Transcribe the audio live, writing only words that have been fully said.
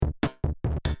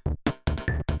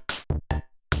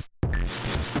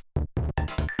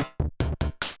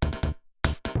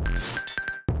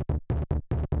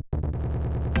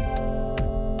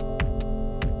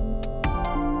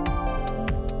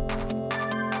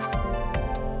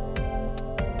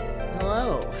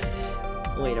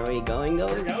Wait, are we going?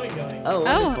 Going. Oh,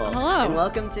 wonderful. Hello. And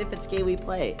welcome to If It's Gay We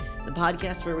Play, the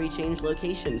podcast where we change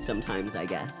locations sometimes, I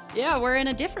guess. Yeah, we're in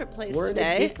a different place We're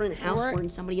today. in a different house. We're in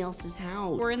somebody else's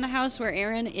house. We're in the house where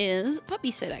Aaron is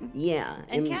puppy sitting. Yeah.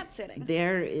 And cat sitting.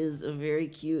 There is a very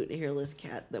cute hairless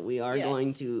cat that we are Yes.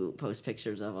 going to post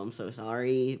pictures of. I'm so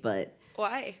sorry, but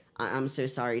Why? I'm so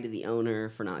sorry to the owner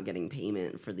for not getting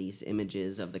payment for these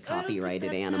images of the I don't think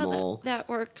copyrighted that's how animal. that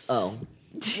works. Oh.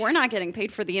 We're not getting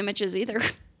paid for the images either.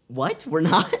 What? We're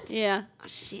not? Yeah. Oh,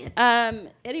 shit.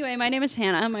 Anyway, my name is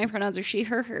Hannah. My pronouns are she,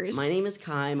 her, hers. My name is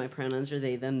Kai. My pronouns are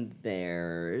they, them,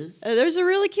 theirs. There's a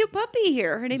really cute puppy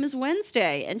here. Her name is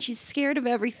Wednesday, and she's scared of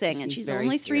everything, and she's very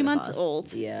only scared 3 of months us.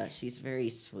 old. Yeah, she's very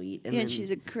sweet. And Yeah, then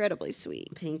she's incredibly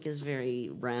sweet. Pink is very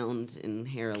round and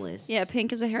hairless. Yeah,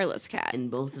 Pink is a hairless cat. And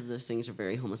both of those things are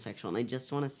very homosexual. And I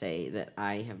just want to say that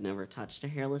I have never touched a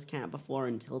hairless cat before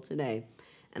until today.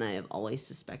 And I have always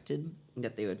suspected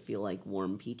that they would feel like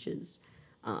warm peaches.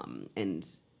 And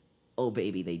oh,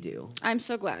 baby, they do. I'm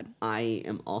so glad. I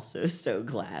am also so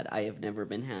glad. I have never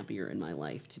been happier in my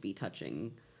life to be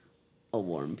touching a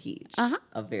warm peach. Uh-huh.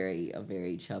 A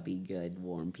very chubby, good,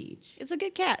 warm peach. It's a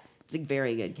good cat. It's a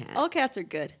very good cat. All cats are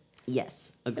good.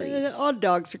 Yes, agreed. All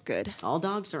dogs are good. All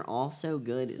dogs are also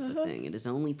good is the thing. It is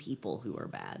only people who are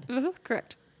bad.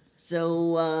 Correct.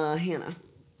 So, Hannah,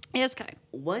 Yes, Kai.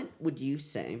 what would you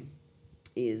say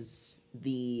is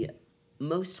the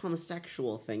most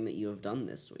homosexual thing that you have done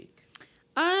this week?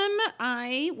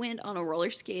 I went on a roller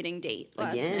skating date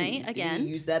last night. Again. Did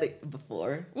you use that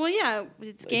before? Well, yeah,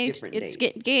 it's A gay. different It's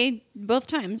date. gay both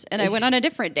times, and I went on a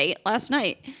different date last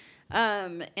night.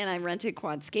 And I rented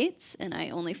quad skates, and I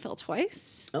only fell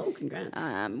twice. Oh,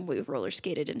 congrats. We roller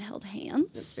skated and held hands.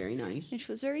 That's very nice. Which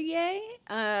was very gay.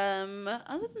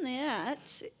 Other than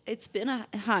that, it's been a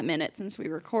hot minute since we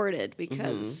recorded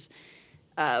because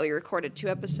we recorded 2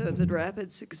 episodes in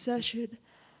rapid succession.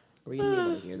 Were you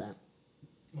able to hear that?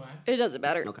 What? It doesn't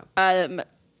matter. Okay.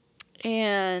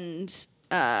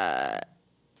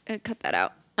 Cut that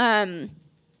out.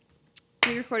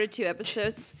 We recorded 2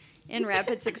 episodes in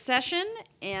rapid succession,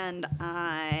 and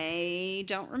I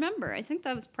don't remember. I think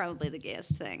that was probably the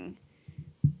gayest thing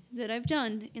that I've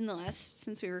done in the last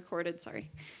since we recorded. Sorry,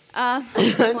 I'm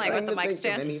playing trying with the to mic think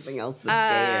stand. of anything else that's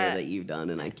gayer that you've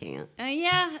done, and I can't.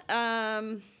 Yeah.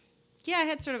 I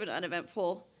had sort of an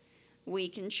uneventful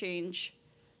week and change.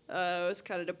 I was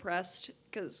kind of depressed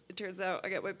because it turns out I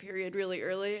got my period really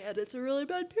early, and it's a really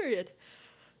bad period.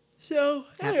 So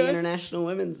Happy anyway, International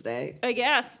Women's Day. I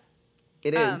guess.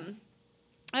 It is.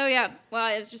 Oh yeah. Well,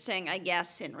 I was just saying I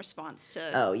guess in response to.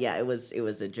 Oh yeah, it was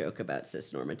a joke about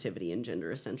cis normativity and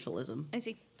gender essentialism. I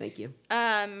see. Thank you.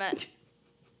 Because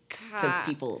Because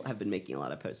people have been making a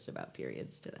lot of posts about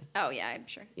periods today. Oh yeah, I'm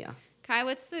sure. Yeah. Kai,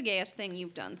 what's the gayest thing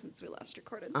you've done since we last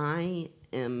recorded? I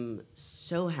am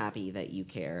so happy that you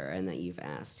care and that you've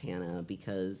asked, Hannah,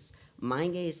 because my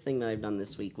gayest thing that I've done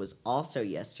this week was also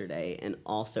yesterday and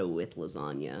also with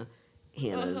Lasagna,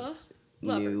 Hannah's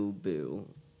Love new boo.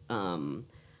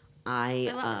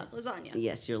 I love lasagna.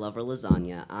 Yes, your lover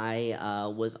Lasagna. I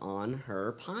was on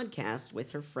her podcast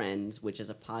with her friends, which is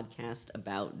a podcast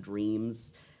about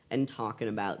dreams and talking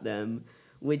about them,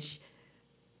 which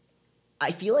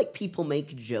I feel like people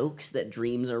make jokes that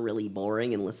dreams are really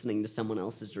boring and listening to someone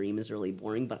else's dream is really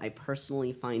boring, but I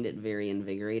personally find it very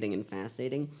invigorating and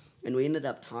fascinating. And we ended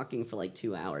up talking for like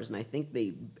 2 hours, and I think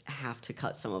they have to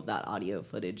cut some of that audio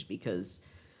footage because,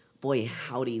 boy,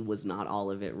 howdy, was not all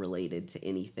of it related to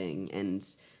anything. And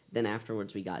then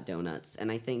afterwards we got donuts,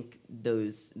 and I think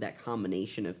that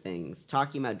combination of things,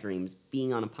 talking about dreams,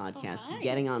 being on a podcast, hi.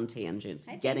 getting on tangents,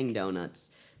 getting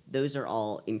donuts, those are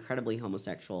all incredibly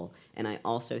homosexual, and I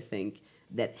also think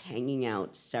that hanging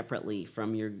out separately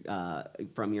from your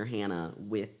Hannah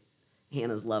with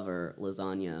Hannah's lover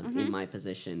Lasagna in my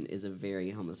position is a very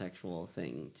homosexual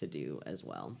thing to do as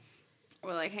well.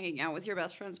 Or like hanging out with your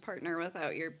best friend's partner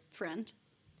without your friend.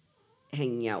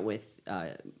 Hanging out with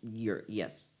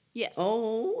yes. Yes.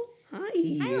 Oh, hi.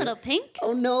 Hi, little Pink.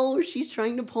 Oh no, she's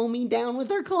trying to pull me down with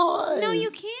her claws. No,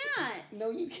 you can't. No,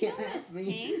 you can't ask me.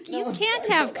 Pink. No, You I'm can't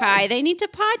sorry have about Kai. that. They need to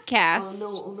podcast.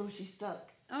 Oh no, she's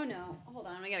stuck. Oh no. Hold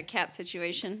on. We got a cat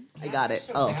situation. I got it.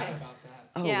 So Oh. bad about that.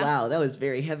 Oh, Yeah. wow, that was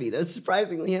very heavy. That was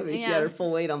surprisingly heavy. She Yeah. had her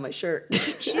full weight on my shirt.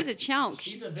 She's a chunk.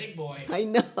 She's a big boy. I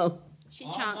know. She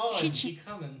Oh, chunk. oh, She is she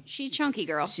coming? she chunky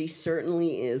girl. She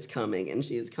certainly is coming, and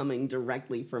she is coming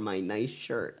directly for my nice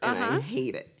shirt, and I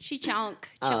hate it. She chunk.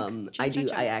 I do.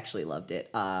 I actually loved it.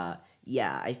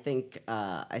 Yeah, I think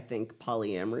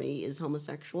polyamory is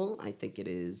homosexual. I think it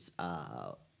is.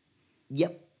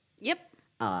 Yep. Yep.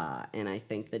 And I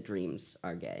think that dreams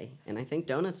are gay. And I think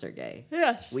donuts are gay.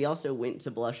 Yes. We also went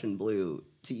to Blush and Blue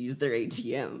to use their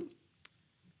ATM.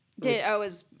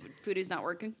 Is Voodoo's not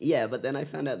working? Yeah, but then I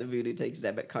found out that Voodoo takes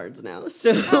debit cards now,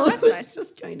 so that's nice. it's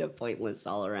just kind of pointless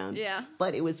all around. Yeah.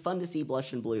 But it was fun to see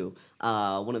Blush and Blue,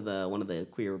 one of the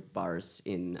queer bars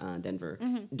in Denver,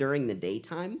 during the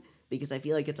daytime, because I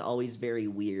feel like it's always very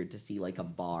weird to see like a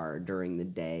bar during the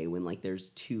day when like there's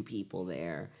two people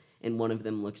there. And one of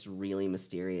them looks really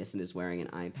mysterious and is wearing an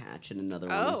eye patch, and another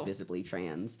one is visibly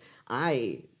trans.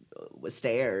 I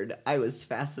stared. I was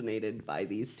fascinated by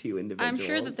these two individuals. I'm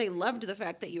sure that they loved the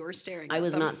fact that you were staring. I at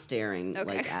was them. not staring,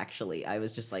 Okay. like, actually. I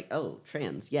was just like, oh,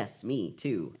 trans. Yes, me,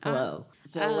 too. Hello.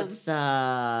 So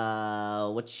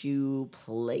what you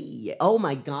play? Oh,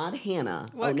 my God, Hannah.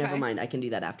 What never kind? mind. I can do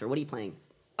that after. What are you playing?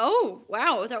 Oh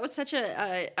wow, that was such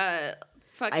a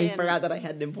fucking. I forgot that I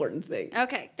had an important thing.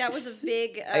 Okay, that was a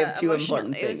big. I have two emotional,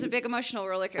 important It was a things. big emotional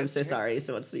roller coaster. I'm so sorry.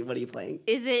 So what are you playing?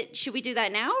 Is it? Should we do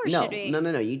that now or No, should we?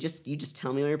 no. You just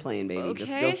tell me what you're playing, baby. Okay.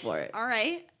 Just go for it. All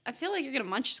right. I feel like you're gonna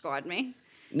munch squad me.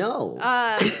 No.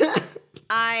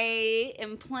 I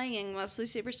am playing mostly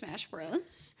Super Smash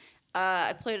Bros.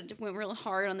 Went real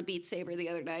hard on the Beat Saber the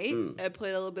other night. I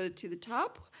played a little bit of To the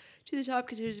Top. To the Top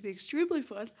continues to be extremely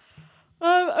fun.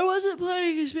 I wasn't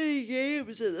playing as many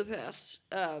games in the past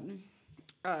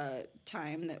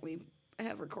time that we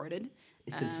have recorded.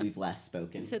 Since we've last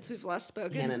spoken.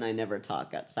 Hannah and I never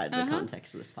talk outside the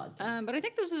context of this podcast. But I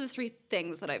think those are the three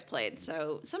things that I've played.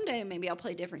 So someday maybe I'll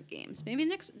play different games. Maybe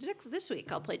this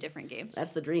week I'll play different games.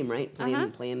 That's the dream, right?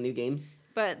 Playing new games.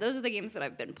 But those are the games that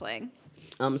I've been playing.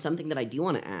 Something that I do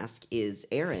want to ask is,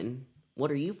 Aaron,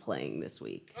 what are you playing this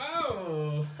week?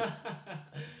 Oh.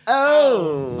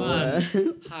 Oh!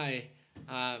 Fun. Hi.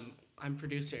 I'm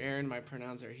producer Aaron. My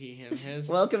pronouns are he, him, his.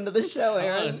 Welcome to the show,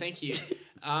 Aaron. Oh, thank you.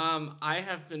 I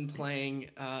have been playing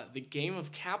the game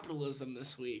of capitalism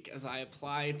this week as I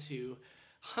apply to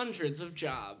hundreds of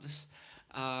jobs.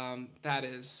 That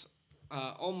is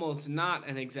almost not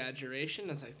an exaggeration,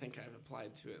 as I think I've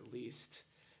applied to at least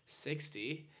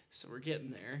 60. So we're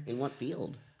getting there. In what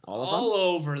field? All of All them?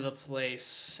 over the place.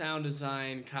 Sound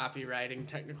design, copywriting,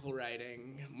 technical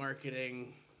writing,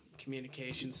 marketing,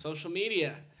 communication, social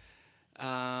media.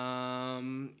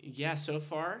 So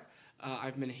far,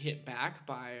 I've been hit back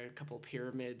by a couple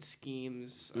pyramid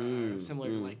schemes similar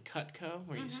to like Cutco,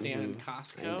 where you stand in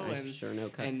Costco I sure know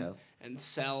Cutco. and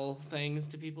sell things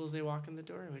to people as they walk in the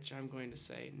door, which I'm going to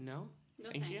say no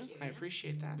thank you. I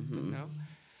appreciate that, but no.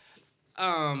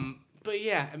 But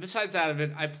yeah, and besides that of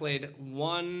it, I played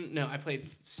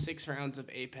 6 rounds of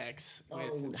Apex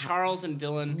with Charles and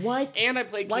Dylan. What? And I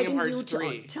played Why Kingdom didn't Hearts you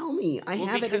 3. tell me? I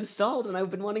have it because- installed and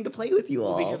I've been wanting to play with you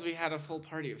all. Because we had a full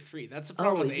party of 3. That's the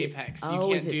problem with is it- Apex. oh,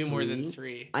 You is can't it do more than 3?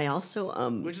 3, I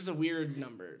also which is a weird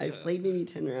number. I've played maybe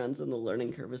 10 rounds and the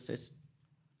learning curve is so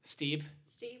Steep.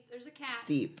 Steve, there's a cat.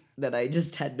 steep that I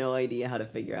just had no idea how to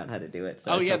figure out how to do it.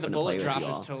 So I Oh was yeah, the hoping to play bullet with drop you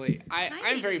is all. totally. I'm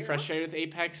baby very girl. frustrated with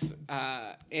Apex,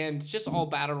 and just all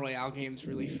battle royale games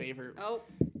really favor. Oh,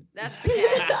 that's the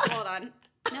cat. Hold on.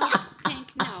 No,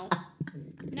 Pink, no.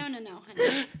 No,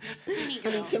 honey. Honey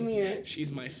girl. Honey, come here.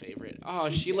 She's my favorite. Oh,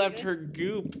 she left her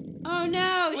goop. Oh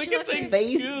no, Look she at left the her.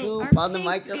 Face Goop. scoop Our on the pink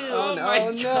microphone. goop. Oh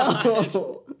my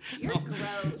no. You're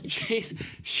gross.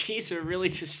 She's a really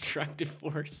destructive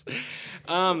force.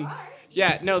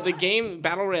 Yeah, no, the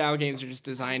battle royale games are just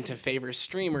designed to favor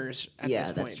streamers at Yeah, this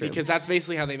point that's true. because that's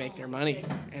basically how they make their money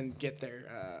and get their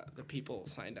the people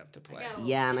signed up to play.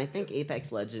 Yeah, and I think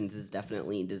Apex Legends is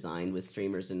definitely designed with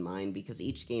streamers in mind because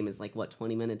each game is like,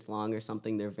 20 minutes long or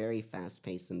something? They're very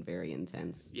fast-paced and very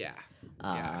intense. Yeah.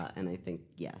 And I think,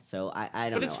 so I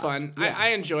don't know. But it's fun. Yeah. I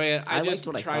enjoy it. I liked just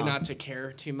what I try saw. not to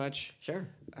care too much. Sure.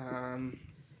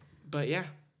 But yeah.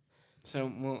 So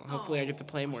hopefully I get to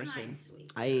play more soon.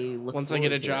 I look Once I get a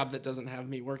forward to job it. that doesn't have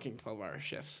me working 12-hour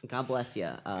shifts. God bless you.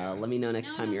 Let me know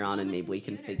next time you're on, and maybe we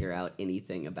can figure out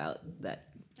anything about that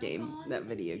game, that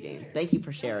video game. Thank you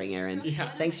for sharing, Aaron. Yeah.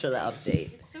 Thanks for the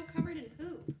update. It's so covered in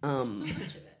poop. Um, So much of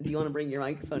it. Do you want to bring your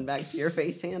microphone back to your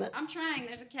face, Hannah? I'm trying.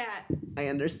 There's a cat. I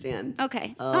understand.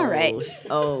 Okay. Oh, All right.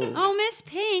 Oh, Oh, Miss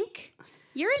Pink,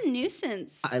 you're a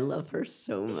nuisance. I love her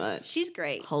so much. She's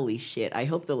great. Holy shit. I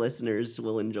hope the listeners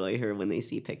will enjoy her when they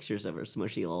see pictures of her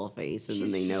smushy little face and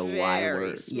She's then they know why very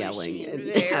we're smushy yelling and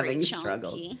very having chunky.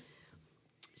 struggles.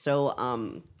 So,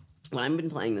 what I've been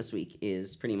playing this week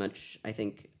is pretty much, I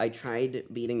think, I tried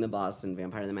beating the boss in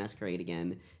Vampire the Masquerade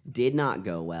again. Did not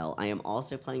go well. I am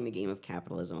also playing the game of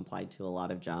capitalism applied to a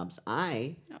lot of jobs.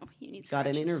 I Oh, you need got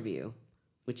an scratches. interview,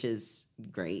 which is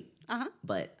great, Uh-huh.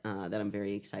 but that I'm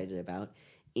very excited about.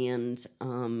 And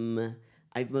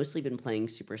I've mostly been playing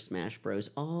Super Smash Bros.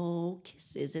 Oh,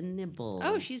 kisses and nibbles.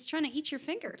 Oh, she's trying to eat your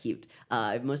finger. Cute.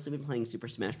 I've mostly been playing Super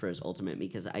Smash Bros. Ultimate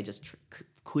because I just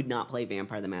could not play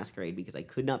Vampire the Masquerade because I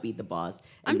could not beat the boss.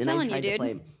 And I'm then telling I you, tried to dude.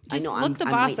 play. Just I know. look the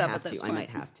I boss might up have at this to. I point. might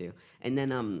have to. And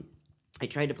then I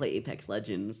tried to play Apex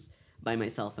Legends by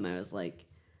myself, and I was like,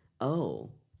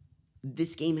 oh,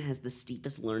 this game has the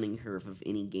steepest learning curve of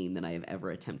any game that I have ever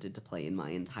attempted to play in my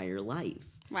entire life.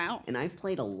 Wow. And I've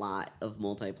played a lot of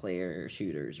multiplayer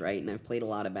shooters, right? And I've played a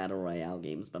lot of Battle Royale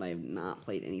games, but I have not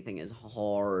played anything as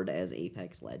hard as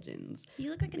Apex Legends. You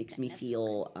look like It makes me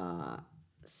feel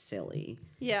silly.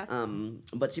 Yeah.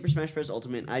 But Super Smash Bros.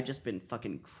 Ultimate, I've just been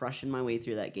fucking crushing my way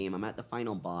through that game. I'm at the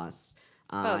final boss.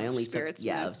 I only Spirits,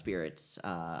 took, right? of Spirits,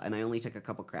 and I only took a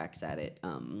couple cracks at it.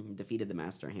 Defeated the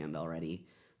Master Hand already,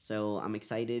 so I'm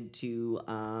excited to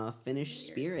finish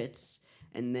Spirits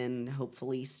and then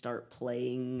hopefully start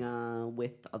playing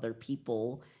with other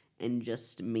people and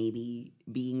just maybe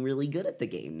being really good at the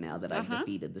game now that I've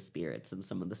defeated the Spirits and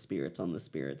some of the Spirits on the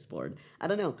Spirits board. I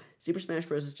don't know. Super Smash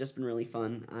Bros. Has just been really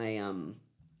fun.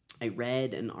 I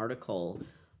read an article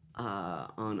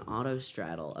on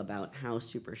Autostraddle about how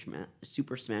Super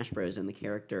Smash Bros. And the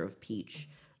character of Peach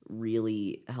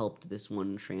really helped this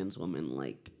one trans woman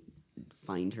like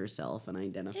find herself and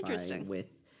identify Interesting.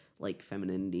 with like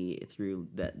femininity through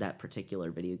that particular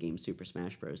video game Super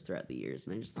Smash Bros. Throughout the years,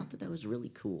 and I just thought that was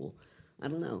really cool. I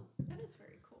don't know. That is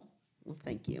very cool. Well,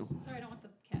 thank you. Sorry, I don't want the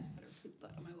cat to put her poop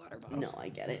butt on my water bottle. No, I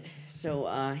get it. So,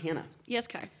 Hannah, Yes,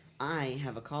 Kai. I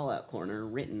have a call out corner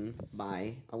written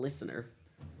by a listener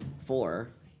for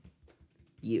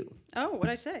you. Oh, what'd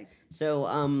I say? So,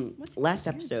 What's last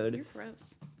yours? episode, You're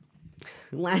gross.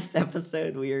 last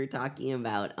episode we were talking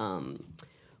about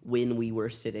when we were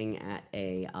sitting at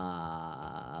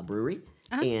a brewery,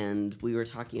 and we were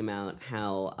talking about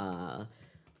how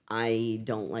I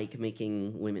don't like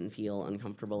making women feel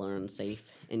uncomfortable or unsafe,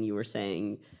 and you were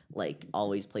saying like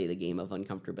always play the game of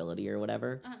uncomfortability or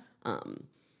whatever.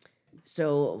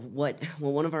 So what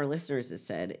one of our listeners has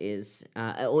said is,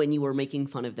 and you were making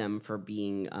fun of them for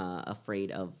being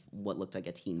afraid of what looked like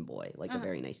a teen boy, like a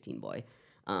very nice teen boy.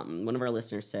 One of our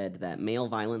listeners said that male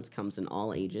violence comes in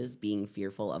all ages. Being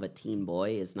fearful of a teen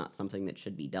boy is not something that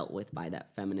should be dealt with by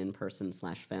that feminine person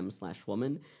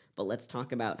 /femme/woman. But let's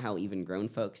talk about how even grown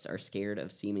folks are scared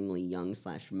of seemingly young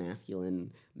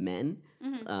 /masculine men,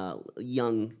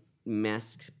 young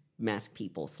masked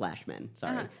people /men.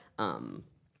 Sorry.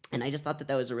 And I just thought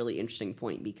that was a really interesting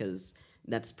point because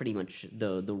that's pretty much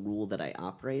the rule that I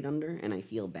operate under, and I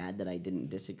feel bad that I didn't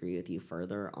disagree with you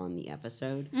further on the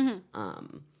episode.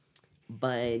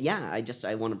 But yeah,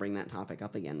 I want to bring that topic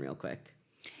up again real quick.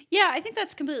 Yeah, I think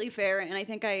that's completely fair, and I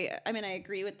think I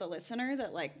agree with the listener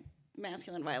that like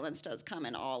masculine violence does come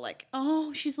in all like,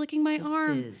 oh, she's licking my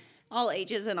arm, Kisses. all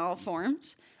ages and all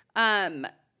forms.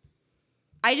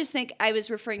 I just think I was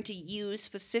referring to you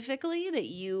specifically, that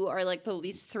you are like the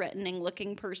least threatening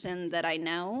looking person that I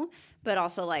know, but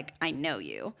also like I know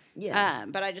you. Yeah.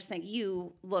 But I just think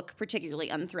you look particularly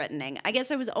unthreatening. I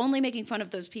guess I was only making fun of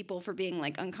those people for being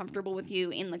like uncomfortable with you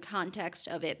in the context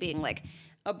of it being like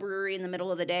a brewery in the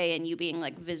middle of the day and you being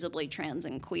like visibly trans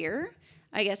and queer,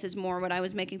 I guess is more what I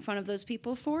was making fun of those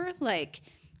people for. Like,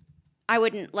 I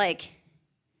wouldn't like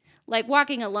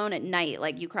walking alone at night,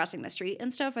 like you crossing the street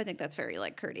and stuff. I think that's very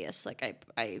like courteous. Like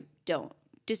I don't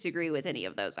disagree with any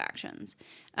of those actions.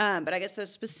 But I guess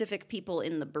those specific people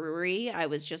in the brewery, I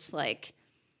was just like,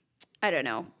 I don't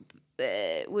know,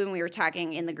 when we were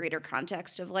talking in the greater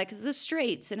context of like the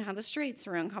straights and how the straights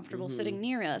were uncomfortable sitting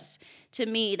near us. To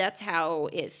me, that's how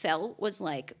it felt, was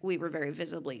like we were very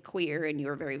visibly queer and you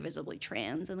were very visibly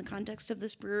trans in the context of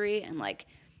this brewery. And like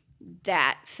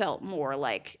that felt more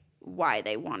like why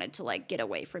they wanted to like get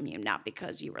away from you, not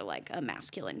because you were like a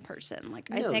masculine person. Like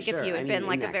I think if you had been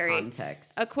like a very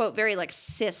context. a quote very like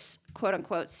cis, quote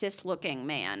unquote cis looking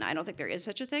man, I don't think there is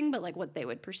such a thing, but like what they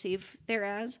would perceive there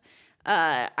as,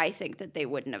 I think that they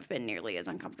wouldn't have been nearly as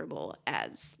uncomfortable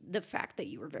as the fact that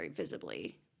you were very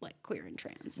visibly like queer and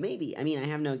trans. Maybe. I mean, I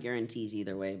have no guarantees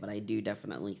either way, but I do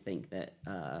definitely think that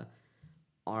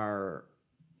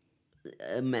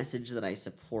a message that I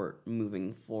support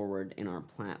moving forward in our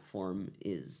platform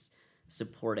is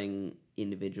supporting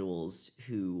individuals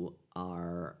who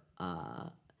are,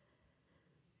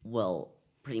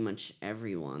 pretty much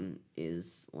everyone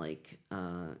is like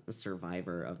a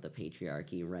survivor of the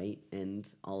patriarchy, right? And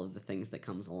all of the things that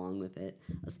comes along with it,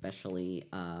 especially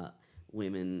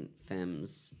women,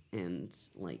 femmes, and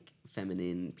like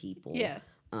feminine people. Yeah.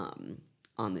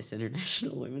 On this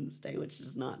International Women's Day, which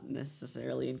does not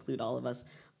necessarily include all of us.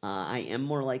 I am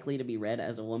more likely to be read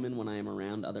as a woman when I am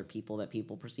around other people that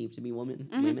people perceive to be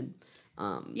women.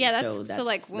 Yeah, so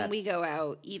like when we go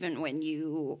out, even when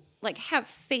you like have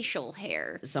facial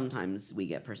hair, sometimes we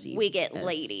get perceived. We get as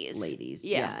ladies.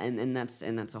 Yeah, and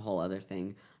that's a whole other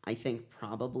thing. I think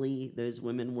probably those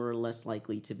women were less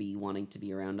likely to be wanting to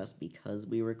be around us because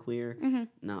we were queer,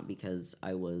 not because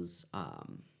I was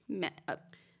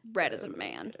read as a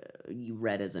man.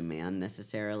 Read as a man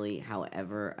necessarily.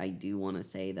 However, I do want to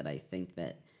say that I think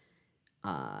that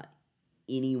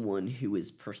anyone who is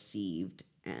perceived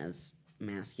as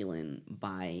masculine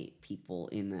by people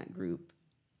in that group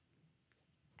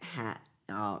can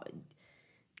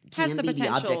Has the be the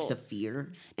potential- objects of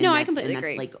fear. No, I completely and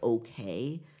agree. that's like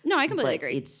okay. No, I completely But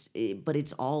agree. but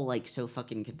it's all like so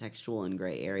fucking contextual and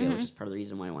gray area, which is part of the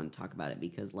reason why I want to talk about it,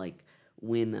 because like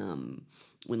when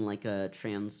like a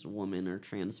trans woman or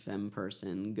trans femme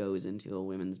person goes into a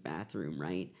women's bathroom,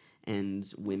 right? And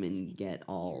women get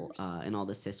all and all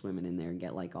the cis women in there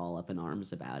get like all up in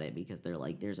arms about it because they're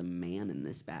like, there's a man in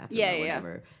this bathroom or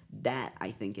whatever. That I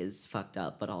think is fucked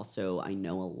up, but also I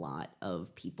know a lot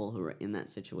of people who are in that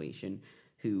situation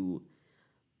who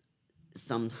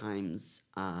sometimes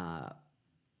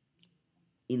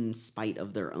in spite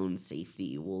of their own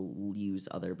safety will use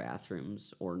other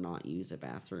bathrooms or not use a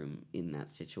bathroom in that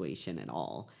situation at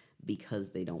all because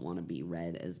they don't want to be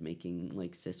read as making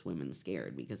like cis women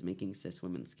scared, because making cis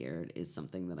women scared is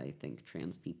something that I think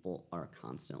trans people are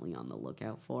constantly on the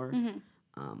lookout for.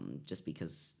 Just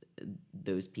because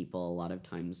those people a lot of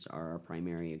times are our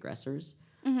primary aggressors.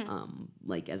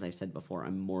 Like, as I've said before,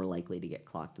 I'm more likely to get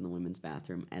clocked in the women's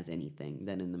bathroom as anything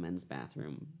than in the men's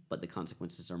bathroom, but the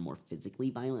consequences are more physically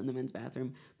violent in the men's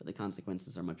bathroom, but the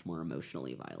consequences are much more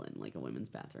emotionally violent, like a women's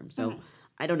bathroom. So,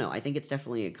 I don't know. I think it's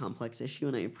definitely a complex issue,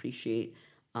 and I appreciate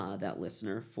that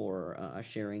listener for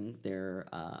sharing their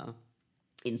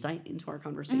insight into our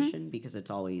conversation, because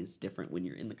it's always different when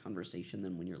you're in the conversation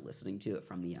than when you're listening to it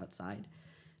from the outside.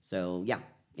 So, yeah.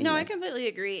 No, I Anyway. completely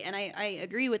agree, and I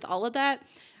agree with all of that.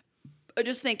 I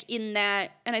just think in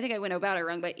that, and I think I went about it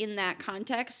wrong, but in that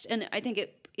context, and I think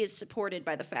it is supported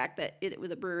by the fact that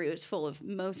the brewery was full of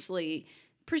mostly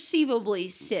perceivably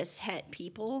cis het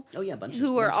people. Oh, yeah, bunch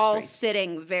who are of all straights.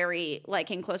 sitting very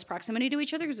like in close proximity to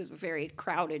each other because it was a very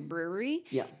crowded brewery.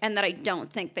 Yeah. And that I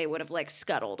don't think they would have like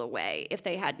scuttled away if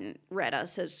they hadn't read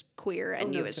us as queer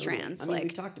and you as totally. trans. I mean, like,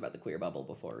 we've talked about the queer bubble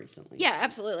before recently. yeah,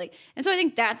 absolutely. And so I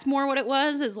think that's more what it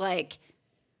was, is like,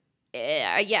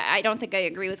 yeah, I don't think I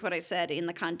agree with what I said in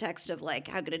the context of like,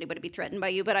 how could anybody be threatened by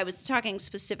you? But I was talking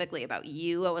specifically about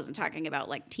you. I wasn't talking about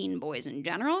like teen boys in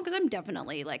general, because I'm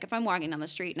definitely like, if I'm walking down the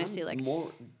street and I see like, more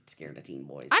scared of teen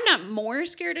boys. I'm not more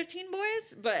scared of teen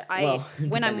boys, but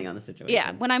depending on the situation.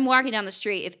 Yeah, when I'm walking down the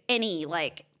street, if any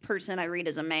like person I read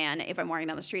as a man, if I'm walking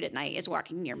down the street at night, is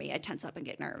walking near me, I tense up and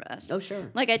get nervous. Oh, sure.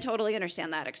 Like, I totally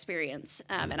understand that experience,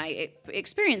 and I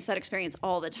experience that experience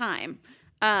all the time.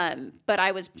 But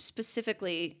I was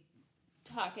specifically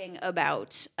talking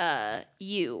about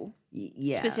you.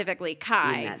 Yeah. Specifically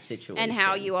Kai, in that situation. and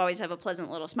how you always have a pleasant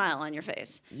little smile on your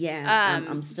face. Yeah,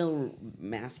 I'm still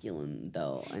masculine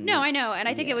though. And No, I that's- know, and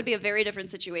I think yeah. it would be a very different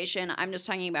situation. I'm just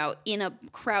talking about in a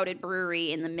crowded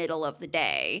brewery in the middle of the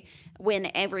day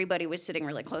when everybody was sitting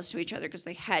really close to each other because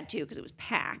they had to, because it was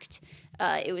packed.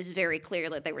 It was very clear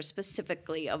that they were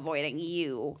specifically avoiding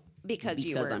you because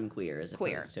you were I'm queer as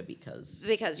queer. opposed to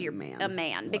because you're man, a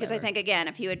man. Because I whatever. think, again,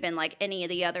 if you had been like any of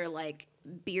the other like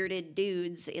bearded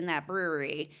dudes in that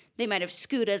brewery, they might have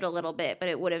scooted a little bit, but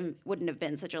it wouldn't have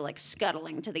been such a like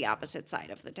scuttling to the opposite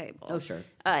side of the table. Oh, sure.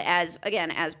 As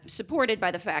supported by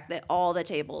the fact that all the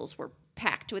tables were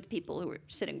packed with people who were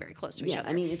sitting very close to each Yeah, other.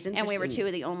 I mean, it's and we were interesting- two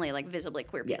of the only like visibly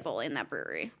queer Yes. people in that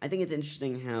brewery. I think it's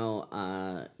interesting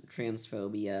how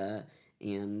transphobia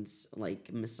and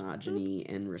like misogyny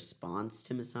and response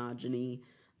to misogyny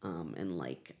and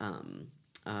like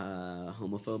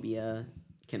homophobia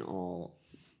can all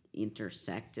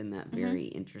intersect in that very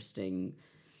interesting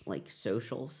like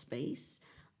social space,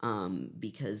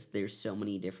 because there's so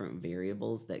many different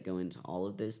variables that go into all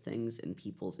of those things and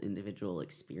people's individual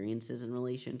experiences in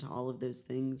relation to all of those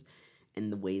things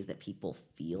and the ways that people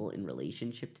feel in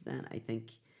relationship to that. I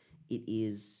think it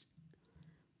is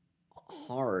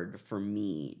hard for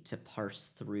me to parse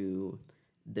through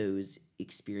those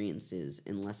experiences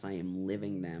unless I am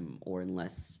living them, or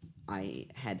unless I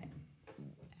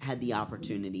had the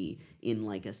opportunity in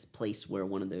like a place where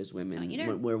one of those women, you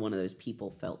know. where one of those people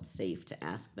felt safe to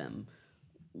ask them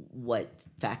what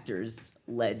factors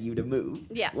led you to move.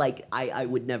 Yeah. Like I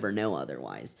would never know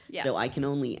otherwise. Yeah. So I can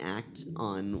only act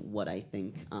on what I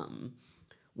think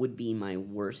would be my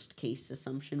worst case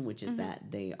assumption, which is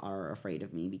that they are afraid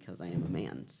of me because I am a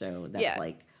man. So that's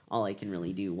like all I can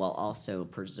really do, while also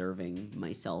preserving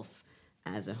myself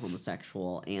as a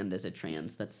homosexual and as a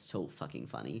trans. That's so fucking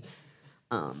funny.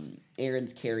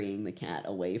 Erin's carrying the cat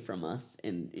away from us,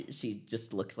 and she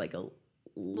just looks like a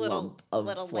lump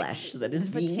of flesh that is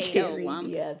being carried. Lump.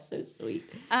 Yeah, it's so sweet.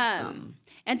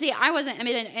 And see, I wasn't, I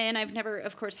mean, and I've never,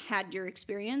 of course, had your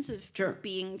experience of Sure.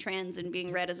 being trans and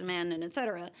being read as a man and et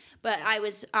cetera. But I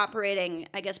was operating,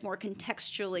 I guess, more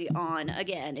contextually on,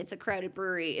 again, it's a crowded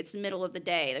brewery. It's the middle of the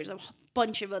day. There's a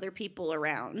bunch of other people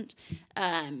around.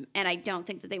 And I don't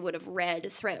think that they would have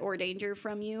read threat or danger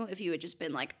from you if you had just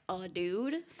been like, a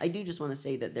dude. I do just want to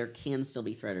say that there can still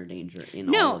be threat or danger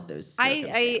in all of those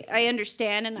circumstances. I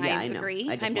understand and Yeah, I I know. agree.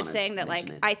 I just I'm just wanna saying that, like,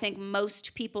 mention it. I think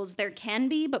most people's, there can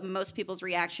be, but most people's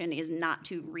reaction is not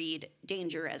to read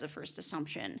danger as a first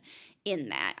assumption in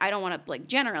that. I don't want to, like,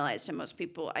 generalize to most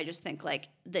people. I just think, like,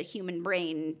 the human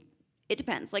brain, it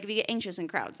depends. Like, if you get anxious in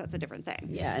crowds, that's a different thing.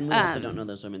 Yeah, and we also don't know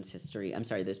those women's history. I'm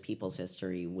sorry, those people's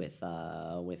history with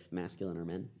masculine or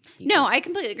men. People. No, I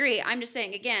completely agree. I'm just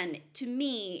saying, again, to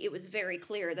me, it was very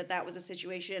clear that that was a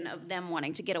situation of them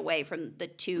wanting to get away from the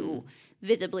two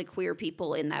visibly queer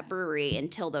people in that brewery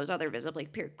until those other visibly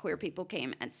queer people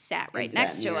came and sat right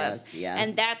next to us. Yeah.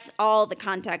 And that's all the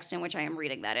context in which I am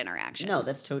reading that interaction. No,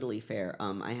 that's totally fair.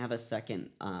 I have a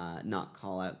second not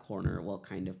call out corner, well,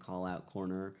 kind of call out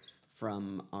corner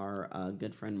from our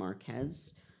good friend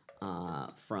Marquez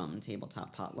from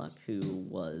Tabletop Potluck, who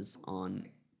was on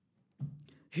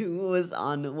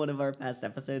one of our past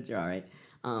episodes. You're all right.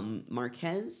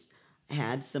 Marquez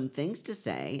had some things to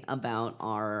say about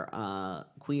our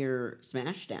queer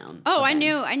Smashdown. Oh,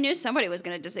 event. I knew somebody was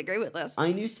going to disagree with this.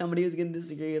 I knew somebody was going to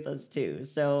disagree with us too.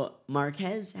 So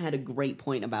Marquez had a great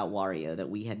point about Wario that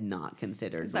we had not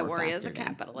considered. Is that nor Wario is a factored in.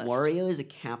 capitalist. Wario is a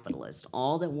capitalist.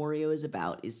 All that Wario is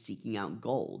about is seeking out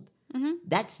gold. Mm-hmm.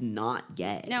 That's not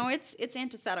gay. No, it's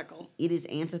antithetical. It is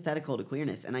antithetical to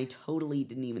queerness, and I totally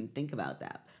didn't even think about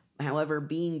that. However,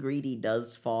 being greedy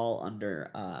does fall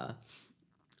under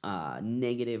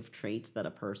negative traits that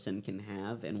a person can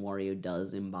have, and Wario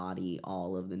does embody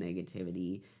all of the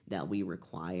negativity that we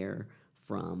require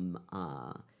from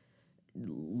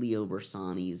Leo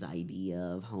Bersani's idea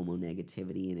of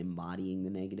homonegativity and embodying the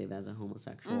negative as a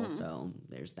homosexual. So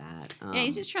there's that. Yeah,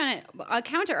 he's just trying to, a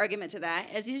counter argument to that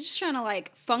is he's just trying to,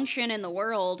 like, function in the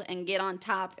world and get on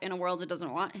top in a world that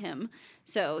doesn't want him.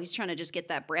 So he's trying to just get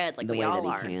that bread like the we way all that he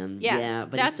are. can. Yeah,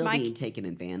 but he's still being taken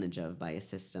advantage of by a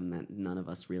system that none of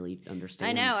us really understand.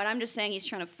 I know, and I'm just saying he's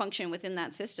trying to function within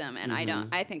that system, and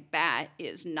I think that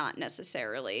is not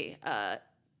necessarily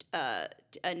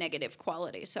a negative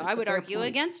quality. So I would argue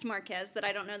against Marquez that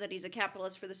I don't know that he's a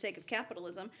capitalist for the sake of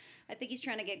capitalism. I think he's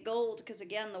trying to get gold because,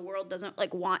 again, the world doesn't,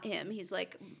 like, want him. He's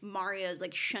like Mario's,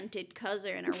 like, shunted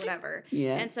cousin or whatever.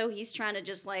 Yeah. And so he's trying to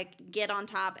just, like, get on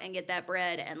top and get that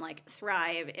bread and, like,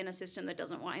 thrive in a system that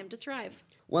doesn't want him to thrive.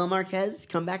 Well, Marquez,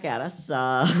 come back at us.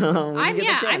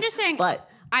 I'm just saying. But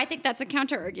I think that's a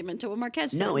counter argument to what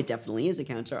Marquez said. no, it definitely is a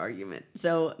counter argument.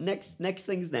 So next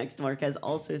things next, Marquez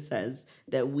also says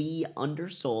that we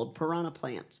undersold Piranha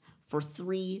Plant for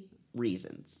 3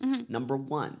 reasons. Number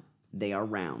 1, they are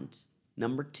round.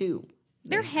 Number 2,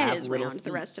 their head have is little round.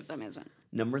 The rest of feet. them isn't.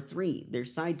 Number 3, their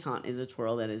side taunt is a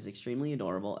twirl that is extremely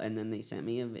adorable. And then he sent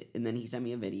me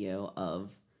a video of.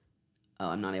 Oh,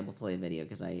 I'm not able to play a video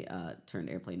because I turned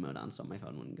airplane mode on, so my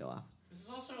phone wouldn't go off. This is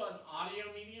also an audio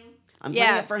medium. I'm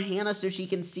playing it for Hannah so she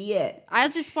can see it. I'll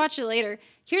just watch it later.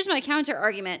 Here's my counter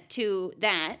argument to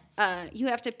that. You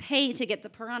have to pay to get the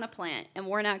Piranha Plant, and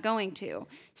we're not going to.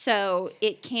 So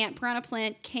Piranha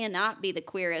Plant cannot be the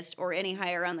queerest or any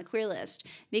higher on the queer list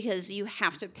because you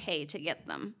have to pay to get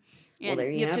them. And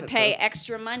there you you have have to it, pay folks.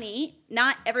 extra money.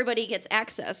 Not everybody gets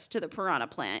access to the Piranha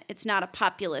Plant. It's not a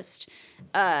populist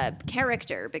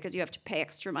character because you have to pay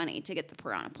extra money to get the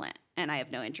Piranha Plant. And I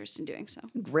have no interest in doing so.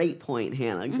 Great point,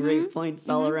 Hannah. Great points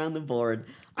all around the board.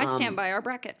 I stand by our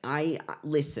bracket.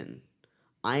 Listen,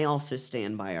 I also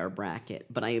stand by our bracket,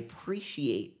 but I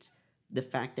appreciate the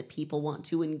fact that people want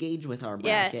to engage with our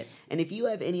bracket. And if you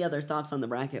have any other thoughts on the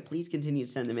bracket, please continue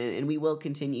to send them in, and we will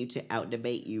continue to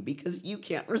out-debate you because you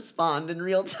can't respond in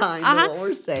real time to what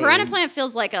we're saying. Piranha Plant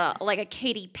feels like a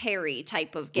Katy Perry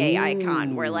type of gay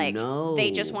icon where, like,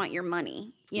 they just want your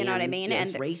money. You know what I mean?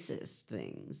 And racist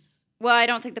things. Well, I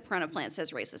don't think the Piranha Plant says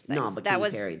racist things. No, but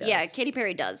Katy Perry does. Yeah, Katy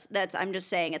Perry does. I'm just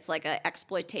saying it's like an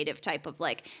exploitative type of,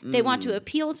 like, they want to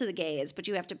appeal to the gays, but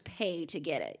you have to pay to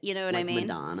get it. You know what I Like mean?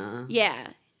 Madonna. Yeah.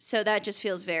 So that just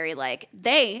feels very like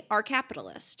they are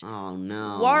capitalist. Oh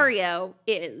no. Wario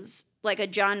is like a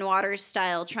John Waters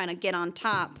style trying to get on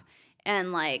top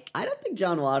and like I don't think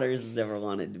John Waters has ever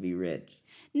wanted to be rich.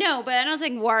 no, but I don't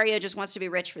think Wario just wants to be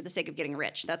rich for the sake of getting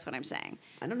rich. That's what I'm saying.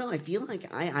 I don't know. I feel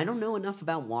like I don't know enough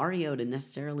about Wario to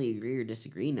necessarily agree or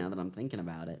disagree now that I'm thinking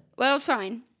about it. Well,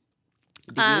 fine.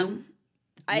 Do you?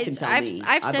 You can tell me.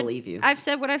 I said, believe you. I've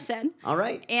said what I've said. All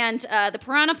right. And the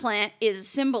piranha plant is a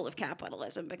symbol of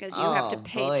capitalism because you have to Oh,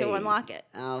 pay to boy. unlock it.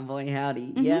 Oh boy,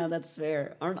 howdy. Yeah, that's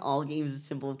fair. Aren't all games a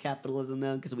symbol of capitalism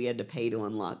though? Because we had to pay to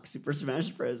unlock Super Smash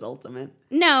Bros. Ultimate.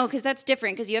 No, because that's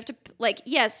different. Because you have to like,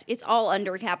 yes, it's all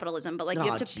under capitalism, but like you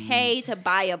Aw, have to pay jeez. to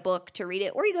buy a book to read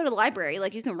it, or you go to the library.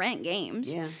 Like you can rent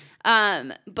games. Yeah.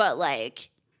 But like,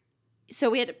 so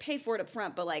we had to pay for it up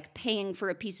front. But like, paying for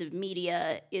a piece of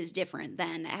media is different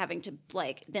than having to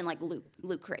like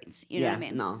loot crates. You know yeah. what I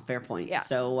mean? No, fair point. Yeah.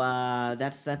 So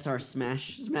that's our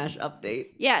Smash update.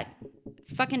 Yeah.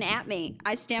 Fucking at me.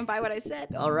 I stand by what I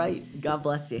said. All right. God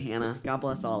bless you, Hannah. God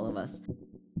bless all of us.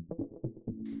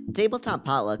 Tabletop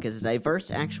Potluck is a diverse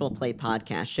actual play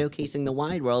podcast showcasing the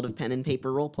wide world of pen and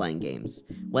paper role-playing games.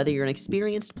 Whether you're an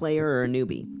experienced player or a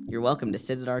newbie, you're welcome to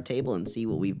sit at our table and see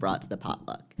what we've brought to the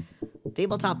potluck.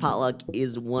 Tabletop Potluck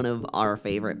is one of our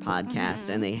favorite podcasts,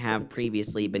 and they have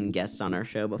previously been guests on our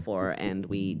show before, and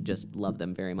we just love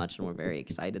them very much, and we're very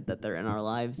excited that they're in our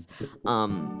lives.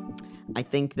 I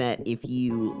think that if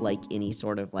you like any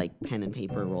sort of like pen and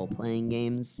paper role-playing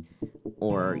games,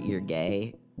 or you're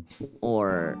gay,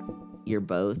 or you're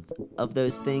both of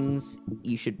those things,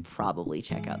 you should probably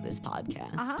check out this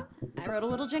podcast. I wrote a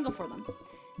little jingle for them.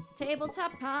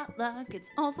 Tabletop Potluck, it's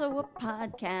also a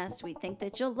podcast. We think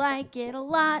that you'll like it a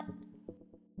lot.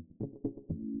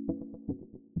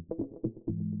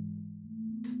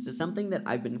 So something that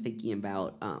I've been thinking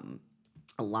about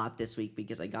a lot this week,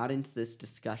 because I got into this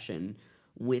discussion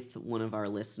with one of our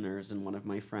listeners and one of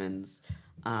my friends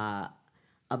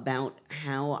about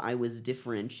how I was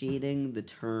differentiating the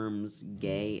terms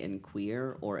gay and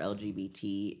queer, or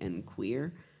LGBT and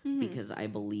queer, because I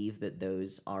believe that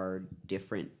those are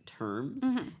different terms,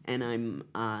 and I'm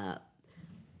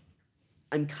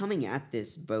coming at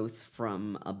this both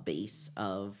from a base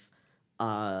of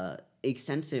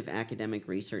extensive academic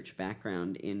research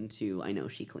background into I Know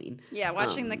She Clean. Yeah,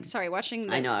 watching the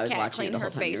I know, I was cat watching clean it the her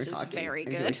whole time you face were is talking. very I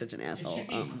feel good. like such an It asshole. should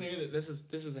be clear that this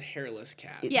is a hairless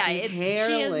cat. Yeah, She's she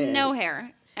has no hairless.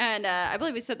 hair. And I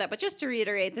believe we said that, but just to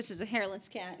reiterate, this is a hairless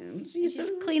cat. And She's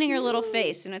so cleaning her little cute.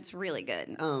 face, and it's really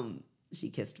good. She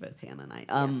kissed both Hannah and I.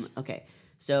 Yes. Okay,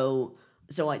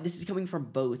 this is coming from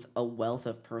both a wealth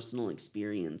of personal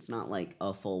experience, not like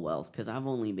a full wealth, because I've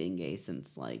only been gay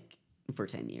since like for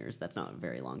 10 years. That's not a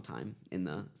very long time in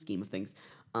the scheme of things.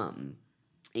 And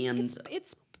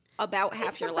It's about half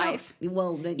it's your about- life.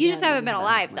 Well, You just haven't that is been about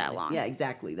alive half my that life. long. Yeah,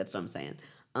 exactly. That's what I'm saying.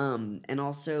 And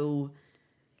also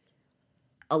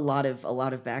a lot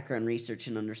of background research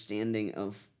and understanding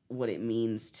of what it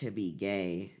means to be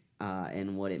gay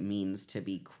and what it means to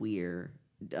be queer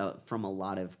from a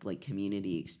lot of like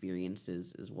community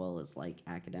experiences as well as like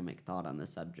academic thought on the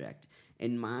subject.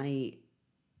 And my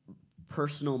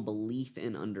personal belief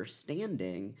and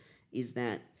understanding is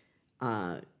that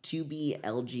to be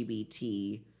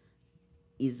LGBT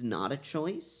is not a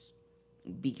choice,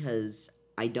 because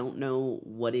I don't know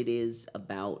what it is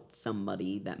about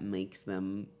somebody that makes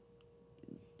them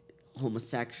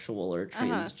homosexual or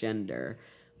transgender,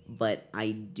 but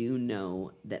I do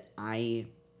know that I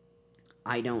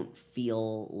don't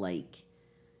feel like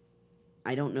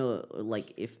I don't know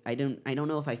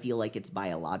if I feel like it's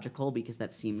biological, because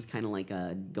that seems kind of like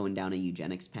going down a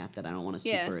eugenics path that I don't want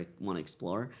to want to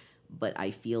explore, but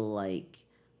I feel like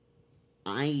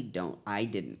I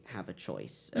didn't have a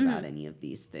choice about any of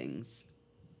these things,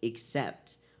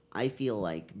 except I feel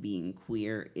like being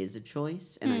queer is a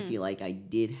choice, and I feel like I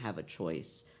did have a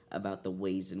choice about the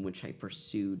ways in which I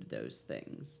pursued those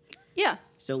things. Yeah.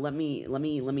 So let me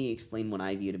explain what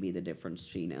I view to be the difference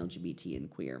between LGBT and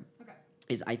queer. Okay.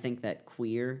 Is I think that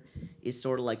queer is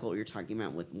sort of like what we were talking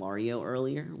about with Wario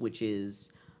earlier, which is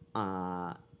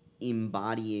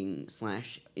embodying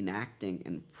 / enacting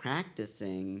and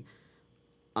practicing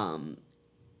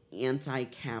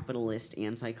anti-capitalist,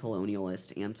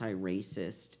 anti-colonialist,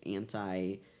 anti-racist,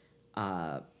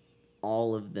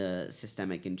 all of the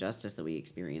systemic injustice that we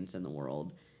experience in the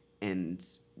world, and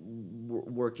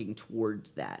working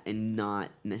towards that, and not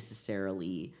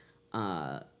necessarily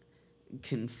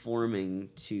conforming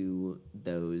to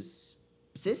those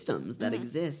systems that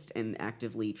exist and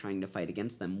actively trying to fight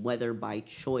against them, whether by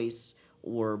choice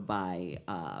or by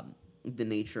the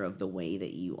nature of the way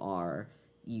that you are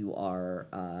you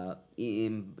are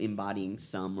embodying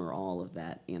some or all of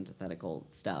that antithetical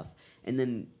stuff. And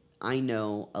then I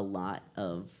know a lot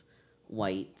of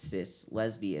white cis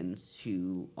lesbians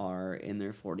who are in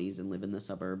their 40s and live in the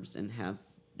suburbs and have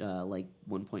like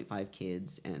 1.5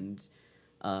 kids and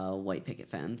a white picket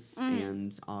fence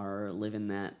and are living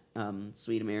that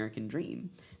sweet American dream.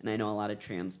 And I know a lot of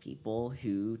trans people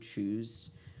who choose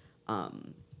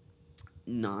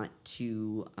not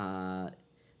to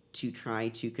try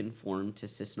to conform to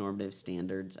cisnormative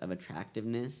standards of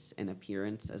attractiveness and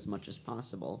appearance as much as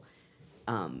possible,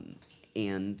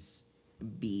 and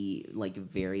be like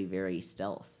very, very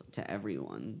stealth to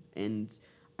everyone. And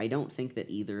I don't think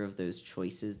that either of those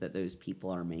choices that those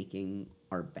people are making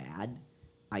are bad.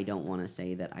 I don't want to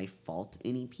say that I fault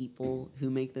any people who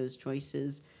make those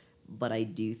choices, but I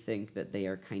do think that they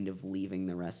are kind of leaving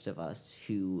the rest of us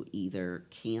who either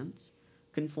can't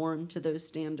conform to those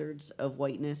standards of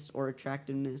whiteness or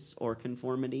attractiveness or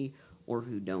conformity, or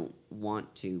who don't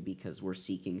want to because we're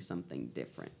seeking something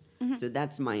different. So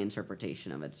that's my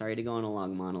interpretation of it. Sorry to go on a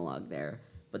long monologue there,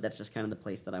 but that's just kind of the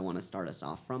place that I want to start us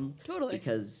off from. Totally.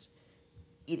 Because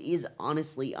it is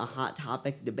honestly a hot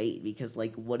topic debate, because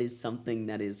like, what is something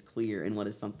that is queer and what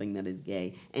is something that is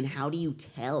gay, and how do you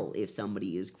tell if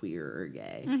somebody is queer or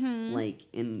gay? Like,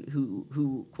 and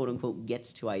who quote unquote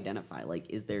gets to identify? Like,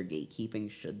 is there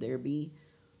gatekeeping? Should there be?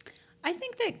 I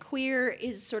think that queer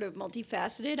is sort of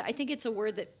multifaceted. I think it's a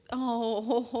word that,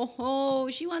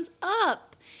 she wants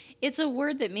up. It's a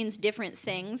word that means different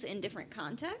things in different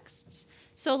contexts.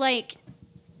 So, like,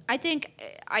 I think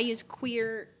I use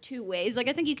queer two ways. Like,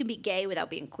 I think you can be gay without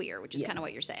being queer, which is kind of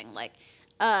what you're saying.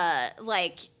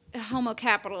 Like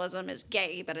homo-capitalism is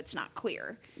gay, but it's not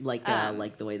queer. Like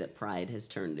the way that Pride has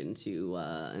turned into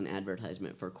an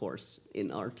advertisement for Course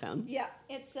in our town. Yeah,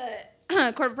 it's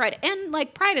corporate pride. And,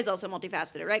 like, pride is also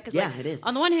multifaceted, right? Because, it is.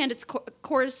 On the one hand, it's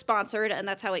Coors sponsored, and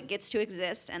that's how it gets to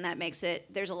exist, and that makes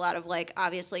it, there's a lot of, like,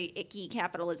 obviously icky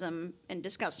capitalism and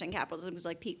disgusting capitalism, because,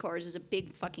 like, Pete Coors is a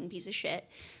big fucking piece of shit.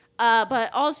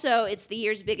 But also, it's the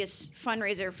year's biggest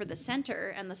fundraiser for the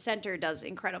center, and the center does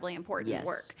incredibly important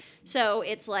work. So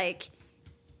it's like,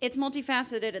 it's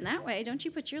multifaceted in that way. Don't you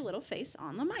put your little face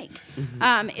on the mic.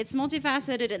 It's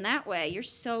multifaceted in that way. You're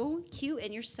so cute,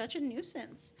 and you're such a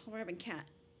nuisance. We're having cat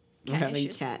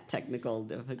issues. Cat technical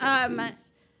difficulties.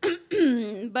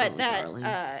 But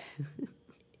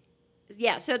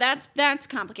yeah, so that's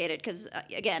complicated because,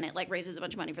 again, it, like, raises a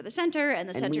bunch of money for the center, and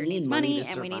the center needs money,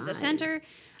 and we need the center.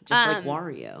 Just like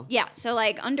Wario. Yeah, so,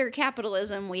 like, under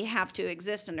capitalism, we have to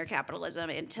exist under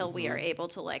capitalism until we are able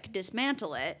to, like,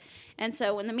 dismantle it. And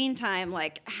so, in the meantime,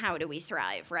 like, how do we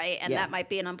thrive, right? And that might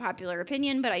be an unpopular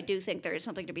opinion, but I do think there is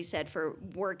something to be said for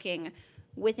working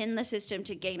within the system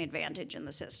to gain advantage in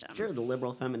the system. Sure, the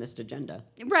liberal feminist agenda.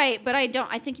 Right, but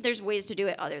I think there's ways to do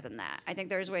it other than that. I think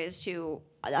there's ways to...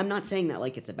 I'm not saying that,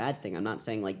 like, it's a bad thing. I'm not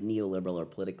saying, like, neoliberal or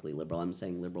politically liberal. I'm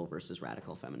saying liberal versus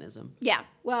radical feminism. Yeah,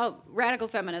 well, radical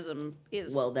feminism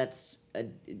is... Well,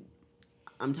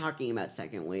 I'm talking about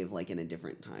second wave, like, in a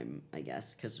different time, I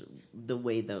guess, because the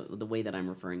way that I'm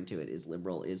referring to it is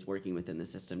liberal is working within the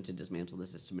system to dismantle the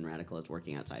system, and radical is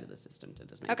working outside of the system to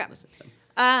dismantle the system.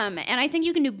 And I think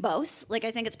you can do both. Like, I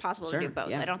think it's possible to do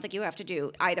both. Yeah. I don't think you have to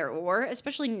do either or,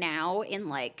 especially now in,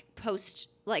 like, post,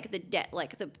 like, the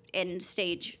end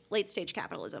stage, late stage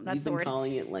capitalism. That's the word. You've been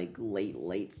calling it, like,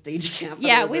 late stage capitalism.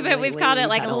 Yeah, we've called it,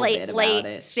 like, late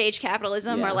stage stage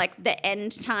capitalism, or, like, the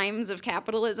end times of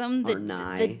capitalism, the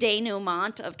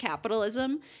denouement of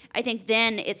capitalism. I think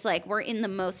then it's like we're in the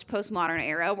most postmodern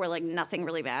era where, like, nothing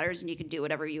really matters and you can do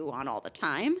whatever you want all the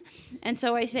time. And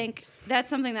so I think that's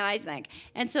something that I think.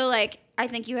 And so, like, I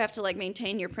think you have to, like,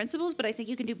 maintain your principles, but I think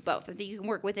you can do both. I think you can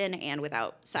work within and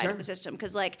without side of the system.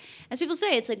 Because, like, as people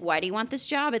say, it's like, why do you want this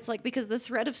job? It's like, because the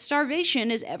threat of starvation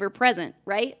is ever present,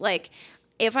 right? Like,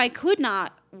 if I could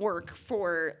not work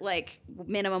for, like,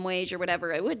 minimum wage or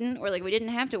whatever, I wouldn't. Or, like, we didn't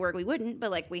have to work, we wouldn't.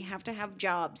 But, like, we have to have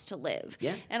jobs to live.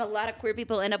 Yeah. And a lot of queer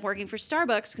people end up working for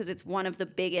Starbucks because it's one of the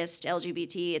biggest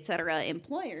LGBT, et cetera,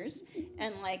 employers.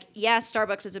 And, like, yeah,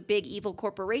 Starbucks is a big evil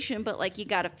corporation, but, like, you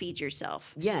got to feed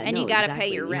yourself. Yeah, and you got to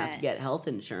pay your rent. You have to get health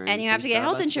insurance. And you have to get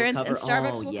health insurance, and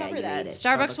Starbucks will cover that.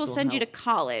 Starbucks will send you to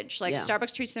college. Like,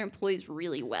 Starbucks treats their employees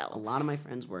really well. A lot of my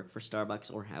friends work for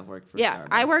Starbucks or have worked for Starbucks. Yeah,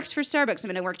 I worked for Starbucks. I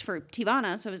mean, I worked for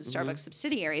Teavana, so I was a Starbucks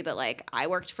subsidiary, but, like, I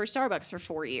worked for Starbucks for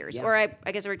 4 years. Yeah. Or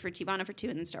I guess I worked for Teavana for 2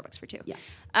 and then Starbucks for 2.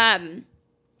 Yeah.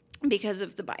 Because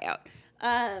of the buyout.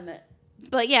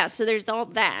 But yeah, so there's all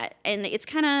that. And it's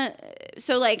kind of,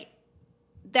 so, like,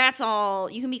 that's all.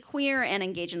 You can be queer and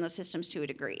engage in those systems to a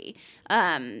degree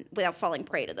without falling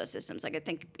prey to those systems. Like, I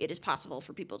think it is possible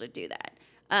for people to do that.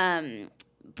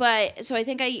 But so I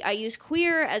think I use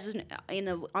queer as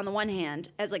on the one hand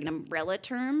as like an umbrella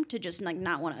term to just like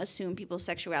not want to assume people's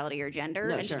sexuality or gender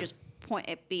No, and sure. to just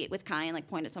be with Kai and like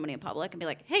point at somebody in public and be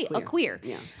like, hey, a Queer. queer.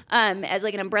 Yeah. As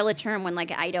like an umbrella term when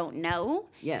like I don't know.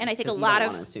 Yeah, And I think a 'cause you lot don't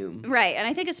of wanna assume. right, and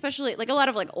I think especially like a lot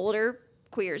of like older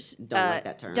queers Don't like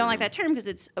that term. Don't like that term because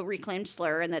it's a reclaimed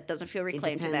slur and that doesn't feel It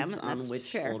reclaimed to them. depends And on that's which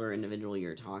fair. older individual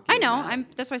you're talking I know.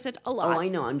 about. That's why I said a lot. Oh, I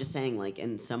know. I'm just saying, like,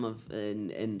 and some of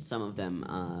them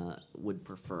would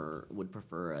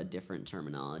prefer a different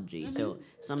terminology. So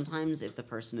sometimes, if the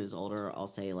person is older, I'll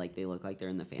say like they look like they're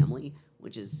in the family,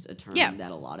 which is a term Yeah.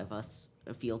 that a lot of us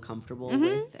feel comfortable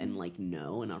with and like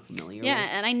know and are familiar Yeah, with.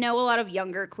 and I know a lot of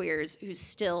younger queers who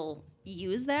still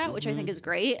use that, which I think is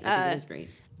great. I think it is great.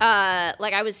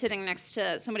 Like I was sitting next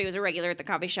to somebody who was a regular at the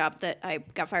coffee shop that I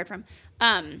got fired from.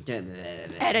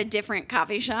 At a different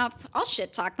coffee shop, I'll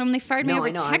shit talk them. They fired me No, over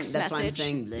I know. text That's message. why I'm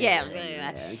saying. Yeah.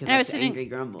 Because And I was that's sitting. angry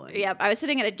grumbling. Yep, I was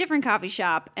sitting at a different coffee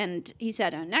shop, and he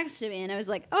sat down next to me, and I was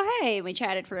like, "Oh, hey." And we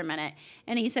chatted for a minute,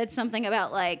 and he said something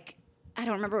about like I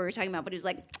don't remember what we were talking about, but he was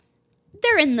like,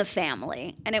 they're in the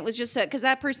family. And it was just so, because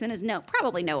that person is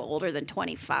probably no older than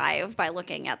 25 by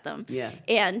looking at them. Yeah.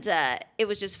 And it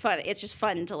was just fun. It's just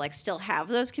fun to like still have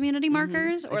those community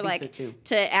markers or think like so, too.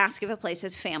 to ask if a place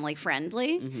is family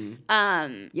friendly.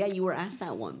 Yeah, you were asked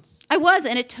that once. I was,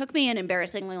 and it took me an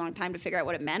embarrassingly long time to figure out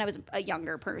what it meant. I was a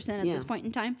younger person at this point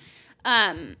in time.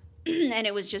 And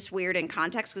it was just weird in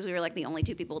context because we were like the only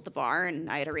two people at the bar, and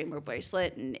I had a rainbow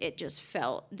bracelet, and it just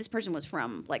felt. This person was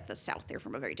from like the South; they're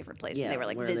from a very different place. Yeah, and they were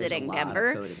like where there's visiting a lot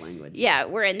Denver. of coded language. Yeah,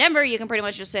 we're in Denver. You can pretty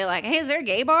much just say like, "Hey, is there a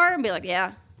gay bar?" and be like,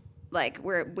 "Yeah." Like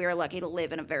we're lucky to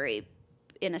live in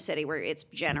a city where it's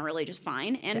generally just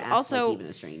fine, and To ask, also like, even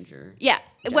a stranger. yeah.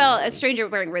 Well, generally. a stranger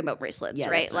wearing rainbow bracelets, Yeah,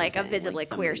 right? that's what I'm Like a saying, visibly like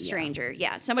queer somebody- yeah. stranger.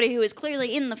 Yeah, somebody who is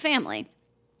clearly in the family.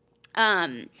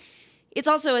 It's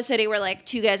also a city where like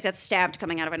two guys got stabbed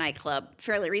coming out of a nightclub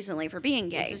fairly recently for being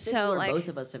gay. It's a city so where like, both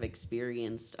of us have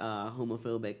experienced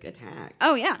homophobic attacks.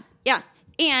 oh yeah, yeah,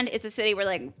 and it's a city where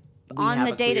like on have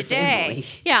the a queer day to day, family.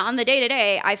 yeah, on the day to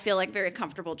day, I feel like very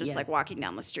comfortable just Yeah. like walking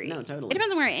down the street. No, totally. It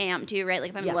depends on where I am too, right? Like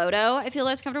if I'm Yeah. Lodo, I feel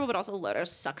less comfortable, but also Lodo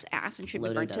sucks ass and should Lodo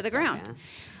be burnt does to the suck ground.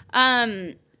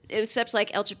 ass. Except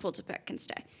like El Chapultepec can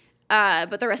stay,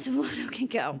 but the rest of Lodo can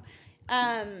go.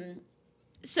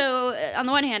 So on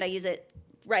the one hand, I use it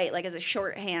right like as a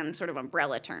shorthand sort of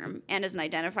umbrella term and as an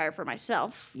identifier for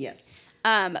myself. Yes.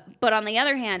 But on the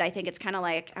other hand, I think it's kind of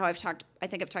like how I've talked on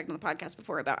the podcast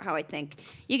before about how I think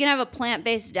you can have a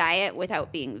plant-based diet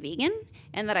without being vegan,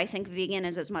 and that I think vegan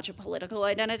is as much a political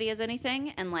identity as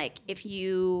anything. And like if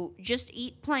you just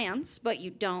eat plants, but you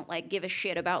don't like give a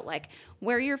shit about like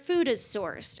where your food is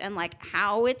sourced and like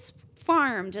how it's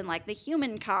farmed and like the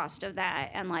human cost of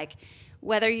that and like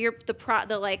whether you're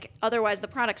otherwise the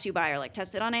products you buy are like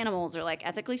tested on animals or like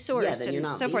ethically sourced then and you're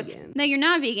not so forth. vegan. No, you're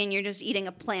not vegan. You're just eating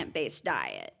a plant-based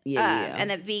diet. Yeah.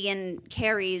 And that vegan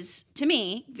carries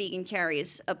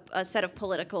a set of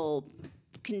political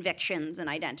convictions and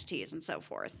identities and so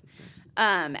forth,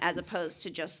 as opposed to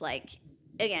just like,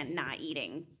 again, not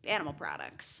eating animal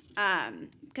products. And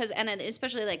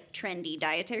especially like trendy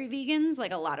dietary vegans,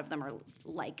 like a lot of them are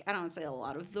like, I don't want to say a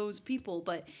lot of those people,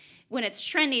 but when it's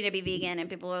trendy to be vegan and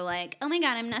people are like, oh my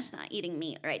God, I'm just not eating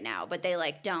meat right now, but they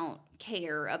like don't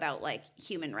care about like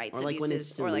human rights Or like abuses when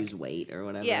it's to or like lose weight or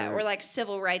whatever. yeah, or like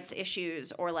civil rights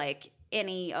issues or like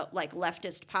any like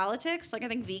leftist politics. Like I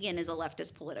think vegan is a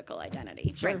leftist political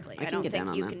identity, Sure, frankly. I I can don't get down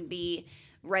think on you that. can be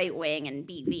right wing and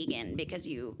be vegan because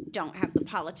you don't have the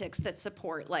politics that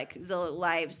support like the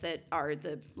lives that are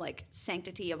the like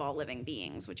sanctity of all living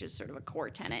beings, which is sort of a core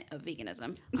tenet of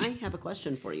veganism. I have a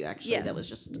question for you, actually, Yes. that was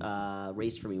just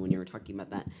raised for me when you were talking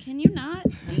about that. Can you not?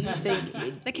 Do you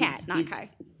think The cat, not Kai.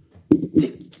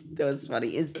 That was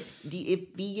funny. If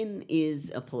vegan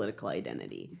is a political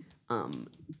identity,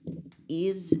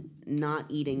 is not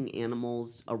eating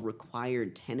animals a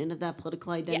required tenet of that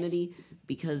political identity?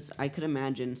 Because I could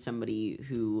imagine somebody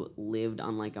who lived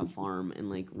on like a farm and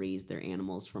like raised their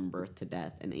animals from birth to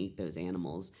death and ate those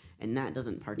animals, and that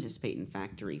doesn't participate in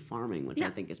factory farming, which I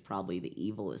think is probably the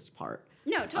evilest part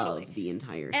No, totally. of the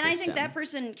entire And system. I think that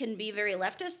person can be very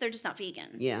leftist. They're just not vegan.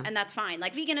 Yeah. And that's fine.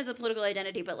 Like vegan is a political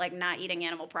identity, but like not eating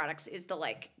animal products is the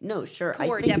like No, sure.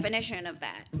 core I think, definition of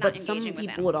that. Not but some engaging with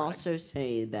people animal would products. also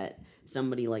say that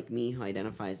somebody like me who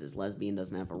identifies as lesbian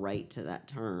doesn't have a right to that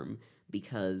term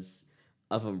because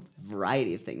of a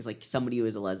variety of things. Like somebody who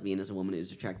is a lesbian is a woman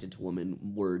who's attracted to women.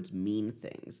 Words mean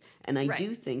things. And I Right.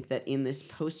 do think that in this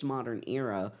postmodern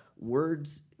era,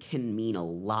 words can mean a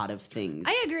lot of things.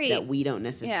 I agree. That we don't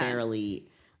necessarily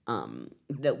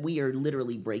that we are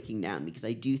literally breaking down, because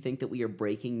I do think that we are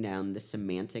breaking down the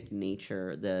semantic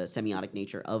nature, the semiotic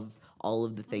nature of all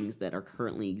of the things that are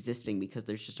currently existing, because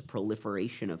there's just a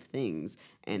proliferation of things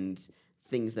and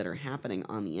things that are happening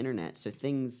on the internet. So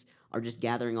things are just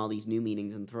gathering all these new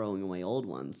meanings and throwing away old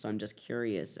ones. So I'm just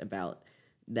curious about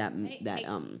that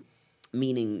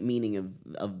meaning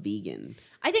of vegan.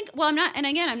 I think, well, I'm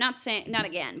not saying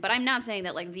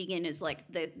that like vegan is like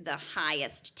the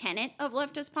highest tenet of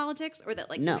leftist politics, or that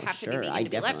like No, you have to sure, be I vegan to be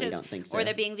definitely leftist, don't think so. or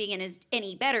that being vegan is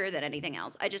any better than anything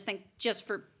else. I just think, just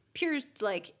for pure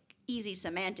like easy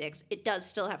semantics, it does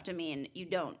still have to mean you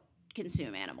don't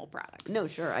consume animal products. No,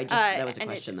 sure. That was a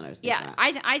question that I was thinking about.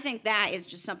 I think that is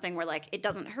just something where like it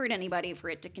doesn't hurt anybody for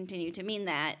it to continue to mean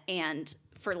that, and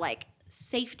for like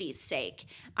safety's sake,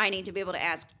 I need to be able to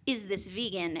ask, is this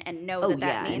vegan, and know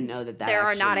that means and know that there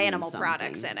are not actually animal means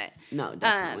products something. in it. No,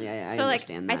 definitely. I so like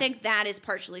understand that. I think that is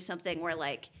partially something where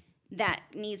like that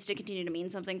needs to continue to mean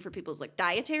something for people's like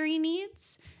dietary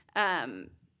needs.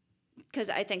 Because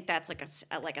I think that's like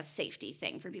a safety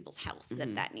thing for people's health,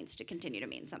 that needs to continue to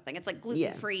mean something. It's like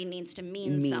gluten-free needs to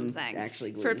mean something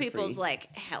actually for gluten-free. people's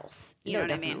like health. You know what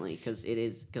definitely, because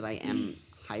I am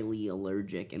highly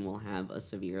allergic and will have a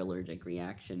severe allergic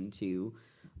reaction to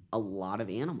a lot of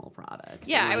animal products.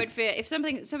 Yeah, and I would feel if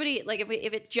somebody like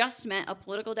if it just meant a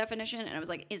political definition, and I was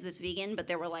like, is this vegan? But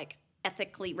there were like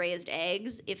ethically raised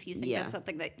eggs. If you think that's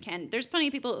something that there's plenty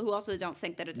of people who also don't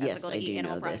think that it's ethical to eat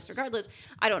animal products regardless.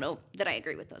 I don't know that I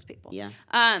agree with those people. Yeah.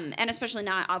 And especially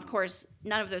not, of course,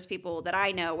 none of those people that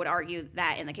I know would argue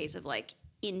that in the case of like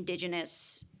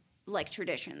indigenous like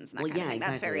traditions and that kind of thing. Exactly.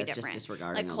 That's very That's different. just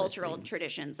disregarding like all those cultural things.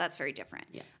 traditions, that's very different.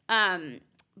 Yeah.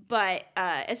 But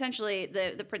essentially,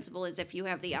 the principle is if you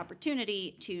have the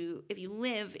opportunity to, if you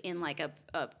live in like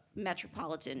a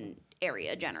metropolitan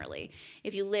area generally,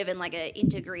 if you live in like an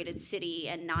integrated city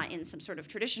and not in some sort of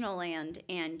traditional land,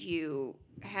 and you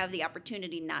have the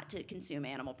opportunity not to consume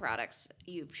animal products,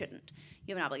 you shouldn't.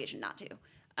 You have an obligation not to.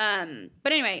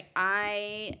 But anyway,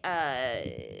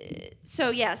 so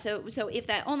if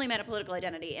that only meant a political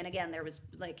identity, and again, there was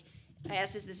like, I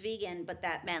asked, is this vegan? But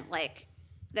that meant like,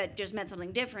 that just meant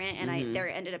something different, and there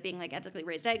ended up being like ethically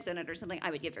raised eggs in it or something,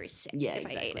 I would get very sick if I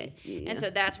ate it. Yeah. And so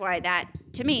that's why that,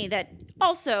 to me, that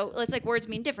also, it's like words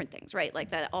mean different things, right?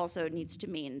 Like that also needs to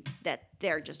mean that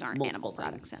there just aren't Multiple animal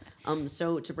products in it.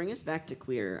 So to bring us back to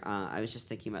queer, I was just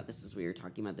thinking about this as we were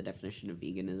talking about the definition of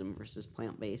veganism versus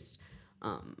plant-based,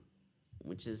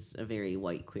 which is a very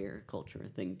white queer culture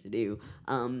thing to do,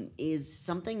 is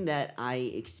something that I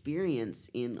experience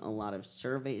in a lot of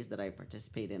surveys that I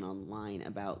participate in online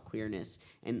about queerness,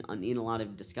 and in a lot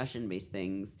of discussion-based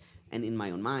things, and in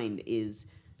my own mind, is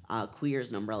queer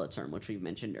as an umbrella term, which we've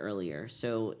mentioned earlier.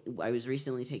 So I was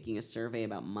recently taking a survey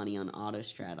about money on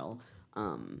Autostraddle,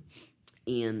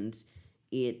 and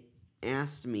it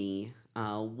asked me,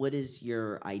 what is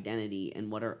your identity, and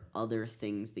what are other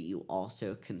things that you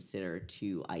also consider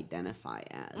to identify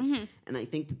as? And I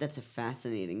think that that's a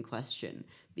fascinating question,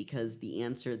 because the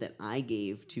answer that I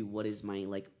gave to what is my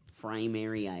like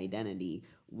primary identity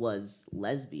was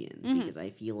lesbian, because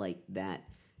I feel like that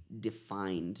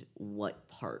defined what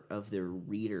part of their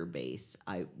reader base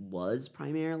I was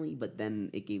primarily, but then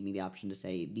it gave me the option to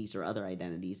say, these are other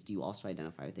identities. Do you also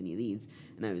identify with any of these?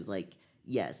 And I was like,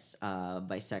 yes,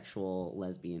 bisexual,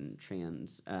 lesbian,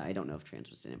 trans. I don't know if trans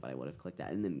was in it, but I would have clicked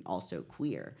that. And then also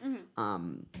queer.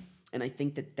 And I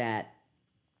think that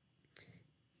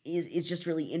is just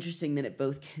really interesting that it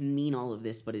both can mean all of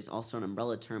this, but is also an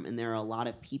umbrella term. And there are a lot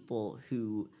of people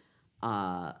who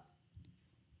are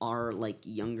like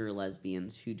younger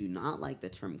lesbians who do not like the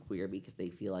term queer because they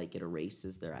feel like it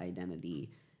erases their identity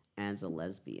as a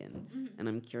lesbian. And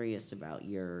I'm curious about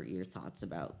your thoughts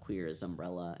about queer as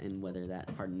umbrella, and whether that,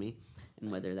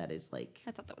 and whether that is like,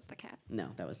 I thought that was the cat. no,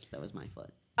 that was my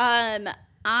foot.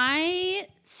 I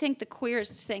think the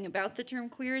queerest thing about the term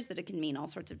queer is that it can mean all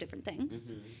sorts of different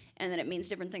things, and that it means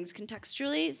different things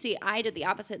contextually. See, I did the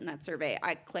opposite in that survey.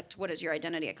 I clicked, what is your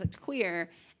identity? I clicked queer,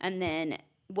 and then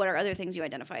what are other things you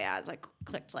identify as? I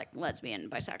clicked like lesbian,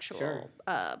 bisexual,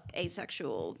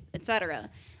 asexual, etc.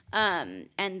 And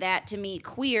that, to me,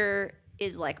 queer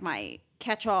is like my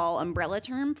catch-all umbrella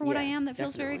term for what I am that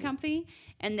feels very comfy.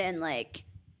 And then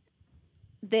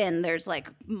then there's like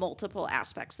multiple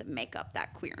aspects that make up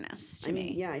that queerness to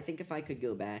me. Yeah, I think if I could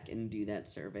go back and do that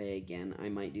survey again, I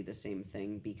might do the same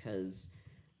thing, because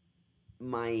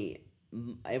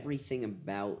everything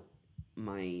about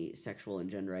my sexual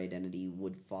and gender identity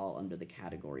would fall under the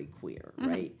category queer,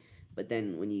 right? But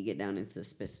then when you get down into the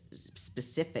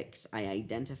specifics, I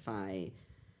identify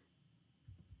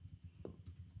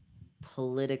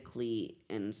politically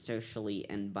and socially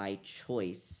and by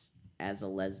choice as a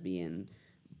lesbian,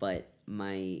 but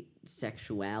my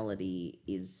sexuality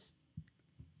is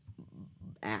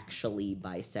actually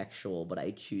bisexual, but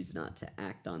I choose not to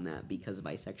act on that because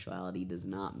bisexuality does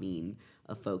not mean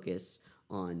a focus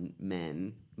on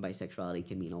men. Bisexuality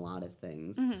can mean a lot of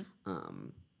things.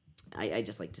 I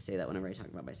just like to say that whenever I talk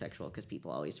about bisexual, because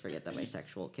people always forget that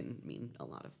bisexual can mean a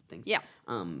lot of things. Yeah.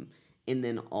 And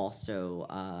then also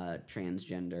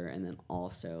transgender, and then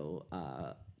also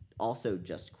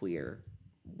just queer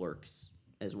works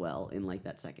as well in like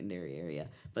that secondary area.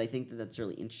 But I think that that's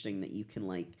really interesting that you can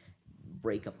like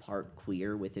break apart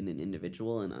queer within an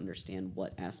individual and understand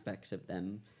what aspects of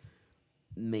them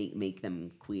make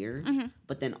them queer.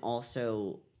 But then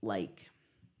also like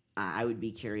I would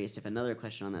be curious if another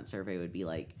question on that survey would be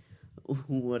like,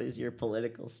 what is your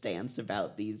political stance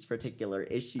about these particular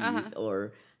issues,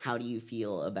 or how do you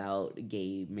feel about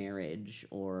gay marriage,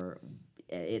 or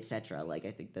etc. Like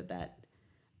I think that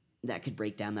could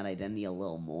break down that identity a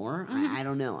little more. I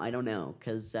don't know,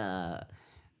 because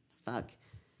fuck,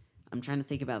 I'm trying to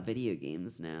think about video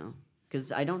games now,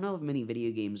 because I don't know of many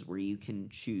video games where you can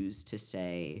choose to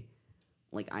say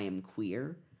like I am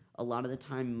queer. A lot of the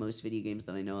time, most video games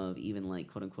that I know of, even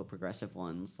like quote unquote progressive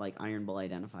ones, like Iron Bull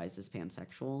identifies as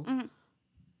pansexual.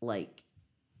 Like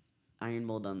Iron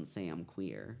Bull doesn't say I'm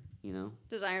queer, you know?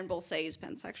 Does Iron Bull say he's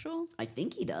pansexual? I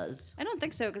think he does. I don't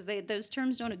think so, because those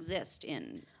terms don't exist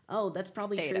in... Oh, that's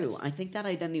probably Thetis. true. I think that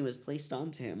identity was placed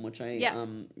onto him, which I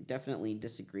definitely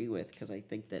disagree with, because I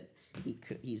think that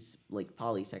he's like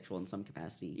polysexual in some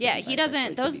capacity. Yeah, he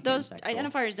doesn't... Those pansexual.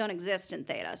 identifiers don't exist in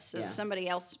Thetis, so Yeah. somebody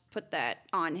else put that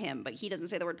on him, but he doesn't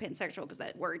say the word pansexual because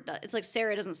that word... It's like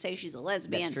Sarah doesn't say she's a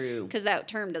lesbian. That's true. Because that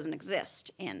term doesn't exist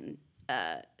in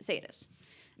Thetis.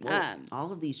 Well,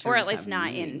 all of these terms Or at least have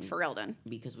not meaning in Ferelden.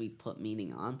 because we put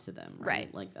meaning onto them, right?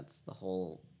 Right. Like that's the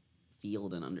whole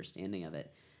field and understanding of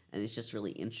it. And it's just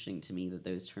really interesting to me that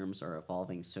those terms are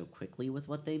evolving so quickly with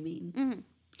what they mean.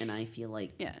 And I feel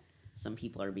like some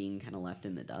people are being kind of left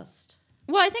in the dust.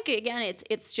 Well, I think again,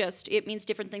 it's just it means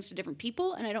different things to different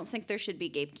people, and I don't think there should be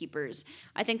gatekeepers.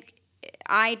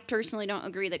 I personally don't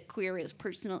agree that queer is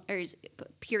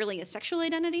purely a sexual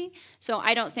identity. So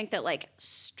I don't think that like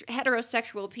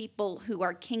heterosexual people who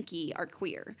are kinky are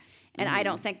queer, and I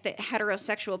don't think that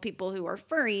heterosexual people who are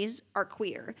furries are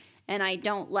queer. And I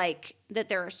don't like that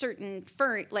there are certain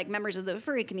members of the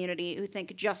furry community who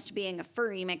think just being a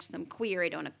furry makes them queer. I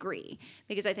don't agree,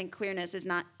 because I think queerness is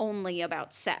not only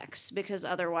about sex, because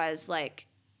otherwise like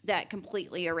that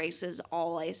completely erases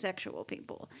all asexual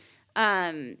people.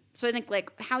 So I think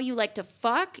like how you like to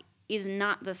fuck is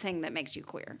not the thing that makes you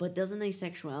queer. But doesn't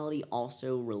asexuality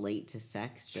also relate to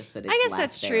sex? Just that it's I guess lack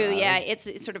that's true. thereof? Yeah,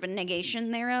 it's sort of a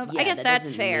negation thereof. Yeah, I guess that that's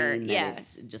doesn't fair. mean that Yeah.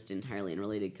 it's just entirely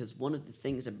unrelated. Because one of the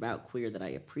things about queer that I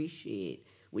appreciate,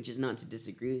 which is not to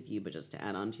disagree with you, but just to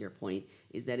add on to your point,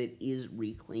 is that it is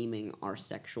reclaiming our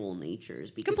sexual natures.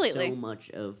 Because Completely. so much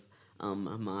of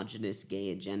homogenous gay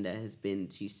agenda has been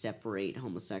to separate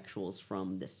homosexuals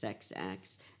from the sex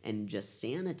acts and just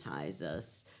sanitize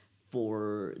us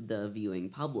for the viewing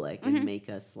public and make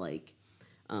us like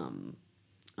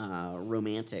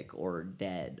romantic or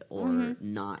dead or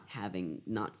not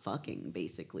fucking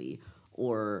basically,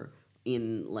 or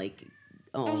in like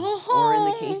or in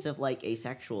the case of like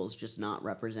asexuals, just not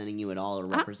representing you at all or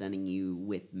representing you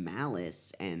with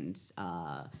malice and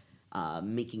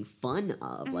making fun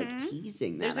of, like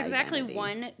teasing that There's exactly identity.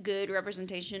 one good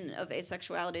representation of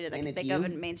asexuality that I And can it's think of you?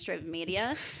 in mainstream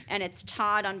media, and it's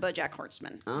Todd on BoJack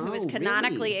Horseman, who Oh, is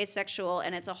canonically really? asexual,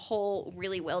 and it's a whole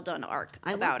really well done arc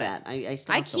I about love that. it. I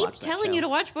still I have to keep watch that telling show. you to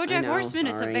watch I BoJack know, Horseman.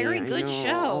 It's a sorry, very I good know, show.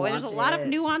 I'll There's a watch lot of it.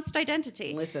 nuanced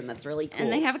identity, Listen, that's really cool.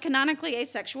 and they have a canonically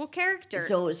asexual character.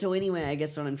 So anyway, I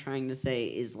guess what I'm trying to say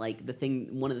is like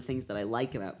one of the things that I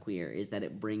like about queer is that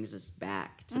it brings us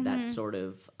back to that sort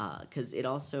of because it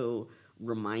also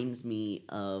reminds me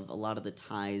of a lot of the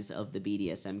ties of the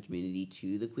BDSM community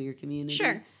to the queer community.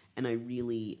 Sure. And I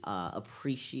really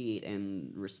appreciate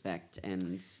and respect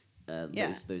and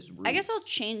those roots. I guess I'll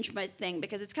change my thing,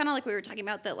 because it's kind of like we were talking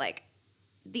about that, like,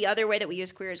 the other way that we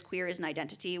use queer is an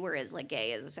identity, whereas, like,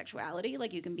 gay is a sexuality.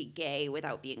 Like, you can be gay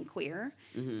without being queer.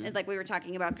 And, like, we were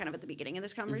talking about kind of at the beginning of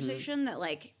this conversation that,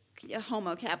 like,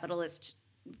 homo-capitalist,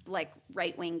 like,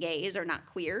 right-wing gays are not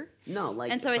queer. No,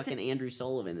 like And so I fucking Andrew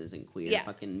Sullivan isn't queer. Yeah.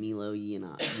 Fucking Milo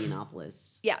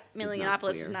Yiannopoulos. Yeah, Milo not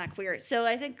Yiannopoulos queer. is not queer. So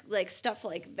I think, like, stuff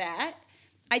like that,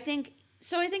 I think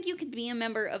you could be a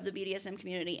member of the BDSM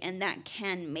community, and that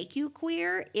can make you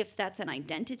queer if that's an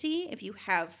identity, if you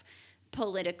have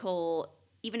political,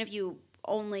 even if you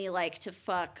only like to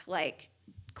fuck, like,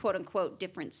 quote unquote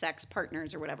different sex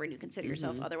partners or whatever, and you consider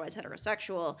yourself otherwise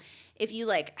heterosexual, if you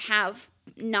like have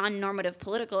non-normative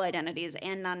political identities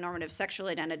and non-normative sexual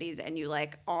identities, and you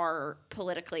like are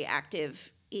politically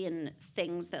active in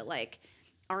things that like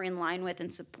are in line with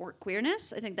and support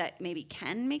queerness, I think that maybe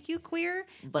can make you queer.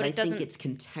 But I it doesn't. think it's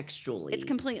contextually. It's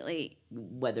completely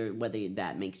whether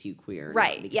that makes you queer or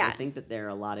right. not, because yeah. I think that there are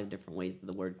a lot of different ways that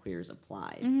the word queer is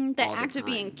applied. The all act the of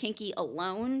being time. kinky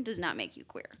alone does not make you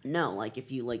queer. No, like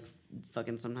if you like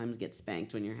fucking sometimes get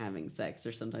spanked when you're having sex,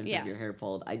 or sometimes Yeah. have your hair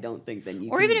pulled, I don't think then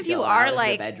you Or can even if you go are, out of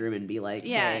like- the bedroom and be like,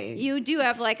 Yeah, hey, you do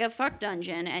have like a fuck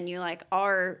dungeon, and you like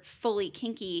are fully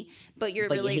kinky, but you're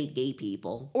but really you hate gay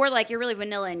people. or like you're really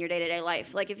vanilla in your day-to-day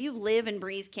life. Like if you live and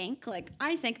breathe kink, like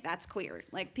I think that's queer.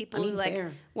 Like people I mean, who like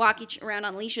fair. walk around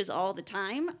on leashes all the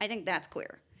time, I think that's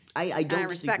queer. I don't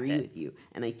respect disagree it. with you,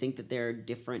 and I think that there are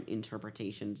different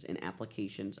interpretations and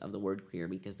applications of the word queer,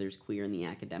 because there's queer in the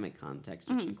academic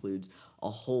context, which includes a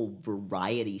whole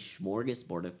variety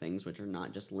smorgasbord of things, which are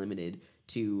not just limited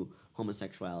to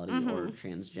homosexuality or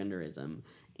transgenderism,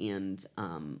 and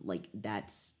like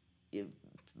that's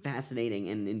fascinating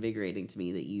and invigorating to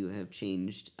me that you have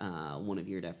changed one of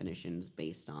your definitions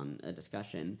based on a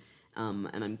discussion.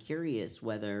 And I'm curious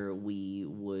whether we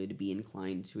would be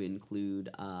inclined to include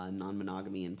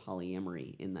non-monogamy and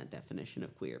polyamory in that definition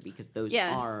of queer, because those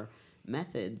Yeah. are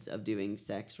methods of doing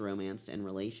sex, romance, and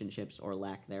relationships, or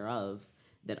lack thereof,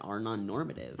 that are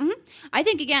non-normative. I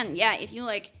think again, yeah, if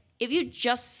you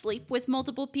just sleep with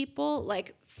multiple people,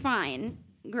 like fine,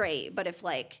 great, but if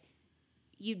like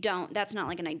you don't, that's not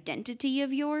like an identity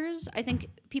of yours. I think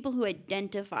people who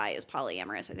identify as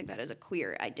polyamorous, I think that is a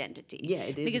queer identity. Yeah,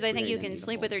 it is a because I think queer you can identity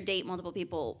sleep to with or date multiple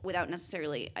people without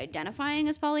necessarily identifying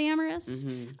as polyamorous.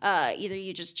 Either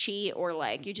you just cheat, or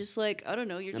like you just like, I don't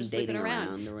know, you're I'm just sleeping dating around,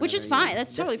 around or which is whatever, fine. yeah.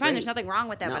 That's totally That's fine. There's great. nothing wrong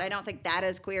with that, No. but I don't think that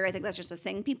is queer. I think that's just a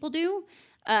thing people do.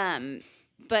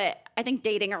 But I think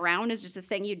dating around is just a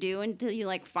thing you do until you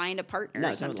like find a partner. No,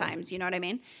 totally. Sometimes, you know what I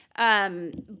mean?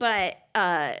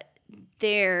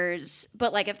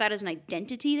 But like if that is an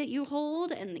identity that you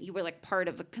hold and that you were like part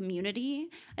of a community,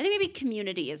 I think maybe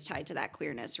community is tied to that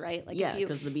queerness, right? Like Yeah, if you,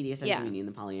 because the BDSM yeah. community and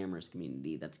the polyamorous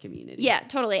community, that's community. yeah,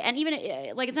 totally. And even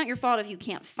like it's not your fault if you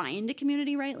can't find a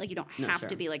community, right? Like you don't No, have sure.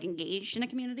 to be like engaged in a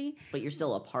community. But you're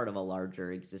still a part of a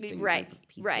larger existing Right, group of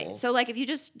people. right. So like if you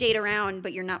just date around,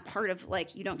 but you're not part of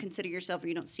like you don't consider yourself, or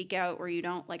you don't seek out, or you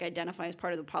don't like identify as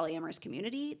part of the polyamorous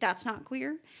community, that's not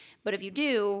queer. But if you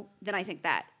do, then I think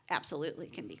that absolutely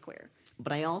can be queer.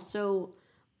 But I also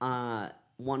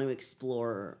want to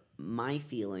explore my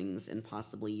feelings, and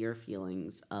possibly your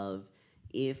feelings, of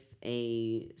if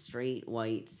a straight,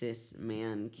 white, cis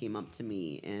man came up to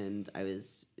me and I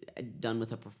was done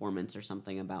with a performance or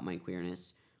something about my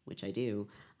queerness, which I do,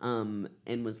 and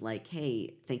was like,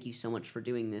 hey, thank you so much for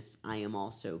doing this, I am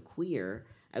also queer,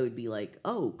 I would be like,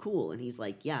 oh, cool. And he's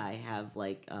like, yeah, I have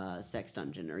like a sex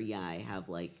dungeon, or yeah, I have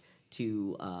like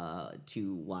two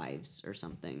wives or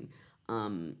something.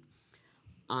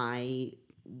 I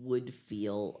would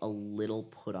feel a little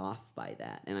put off by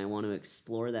that, and I want to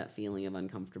explore that feeling of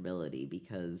uncomfortability,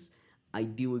 because I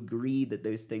do agree that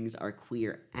those things are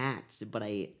queer acts, but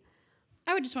I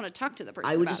would just want to talk to the person.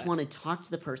 would about just it. want to talk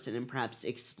to the person and perhaps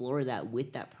explore that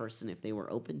with that person if they were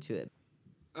open to it.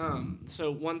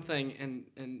 So one thing,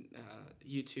 and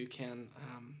you two can,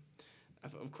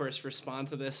 of course, respond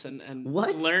to this and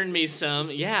What? learn me some.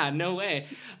 Yeah, no way.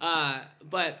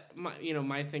 But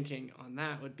my thinking on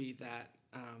that would be that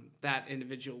that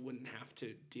individual wouldn't have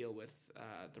to deal with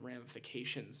the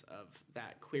ramifications of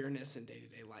that queerness in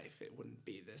day-to-day life. It wouldn't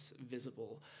be this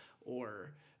visible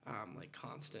or like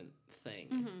constant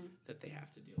thing that they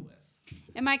have to deal with.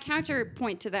 And my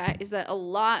counterpoint to that is that a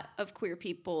lot of queer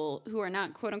people who are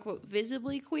not quote unquote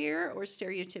visibly queer or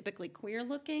stereotypically queer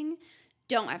looking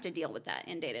don't have to deal with that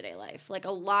in day-to-day life. Like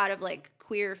a lot of like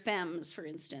queer femmes, for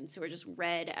instance, who are just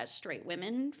read as straight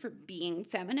women for being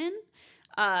feminine,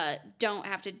 don't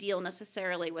have to deal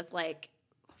necessarily with like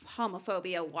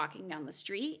homophobia walking down the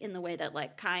street in the way that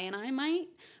like Kai and I might,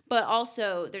 but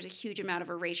also there's a huge amount of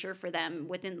erasure for them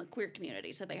within the queer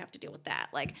community, so they have to deal with that.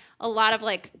 Like a lot of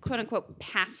like quote unquote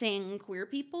passing queer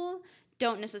people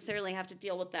don't necessarily have to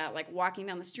deal with that like walking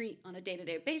down the street on a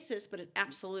day-to-day basis, but it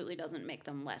absolutely doesn't make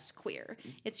them less queer.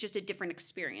 It's just a different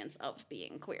experience of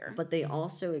being queer. But they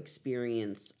also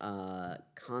experience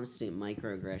constant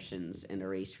microaggressions and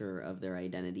erasure of their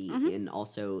identity, and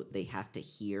also they have to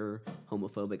hear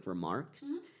homophobic remarks,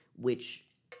 which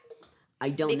I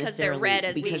don't Because they're necessarily read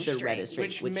as because being they're read as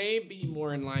straight. straight, Which may be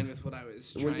more in line with what I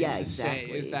was trying yeah, to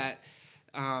exactly. say, is that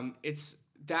it's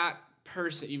that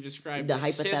person you've described, The a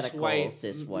hypothetical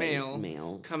cis white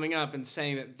male coming up and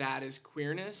saying that is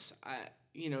queerness,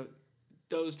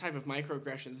 those type of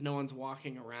microaggressions, no one's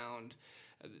walking around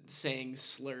saying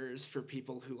slurs for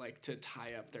people who like to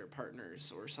tie up their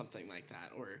partners or something like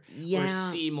that, or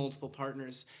see multiple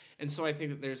partners. And so I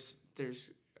think that there's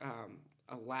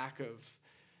a lack of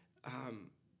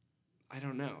I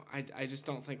don't know. I just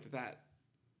don't think that.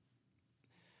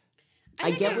 I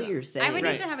get what you're saying. I would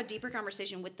need to have a deeper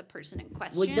conversation with the person in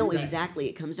question. Well, no, exactly.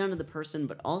 It comes down to the person,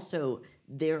 but also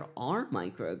there are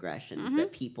microaggressions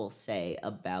that people say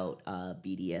about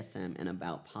BDSM and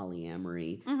about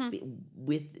polyamory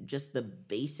with just the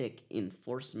basic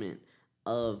enforcement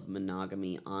of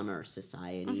monogamy on our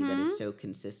society that is so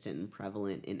consistent and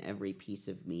prevalent in every piece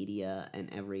of media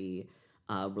and every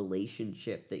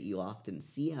relationship that you often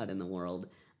see out in the world.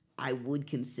 I would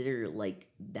consider like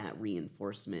that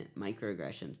reinforcement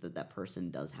microaggressions that person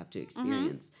does have to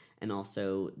experience, and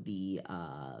also the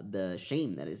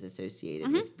shame that is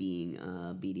associated with being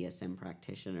a BDSM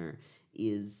practitioner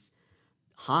is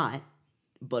hot,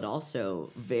 but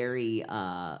also very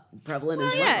prevalent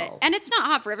as well. And it's not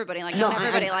hot for everybody. Like not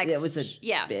everybody likes. It was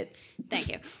a bit. Thank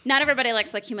you. Not everybody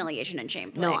likes like humiliation and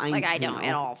shame play. No, I don't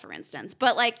at all, for instance.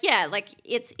 But like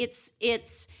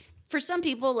it's. For some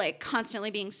people, like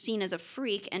constantly being seen as a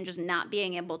freak and just not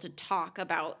being able to talk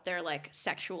about their like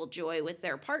sexual joy with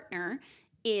their partner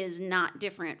is not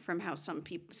different from how some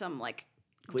like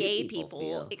gay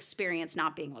people experience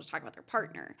not being able to talk about their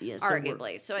partner,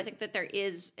 arguably. So I think that there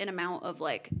is an amount of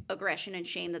like aggression and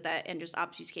shame that and just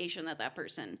obfuscation that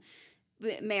person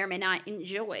may or may not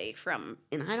enjoy from.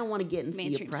 And I don't want to get into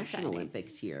the oppression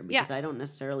Olympics here, because I don't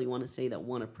necessarily want to say that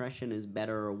one oppression is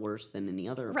better or worse than any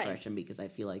other oppression, because I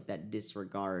feel like that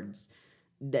disregards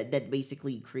that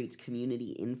basically creates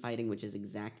community infighting, which is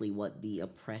exactly what the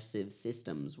oppressive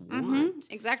systems want.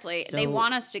 Exactly. So, they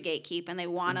want us to gatekeep, and they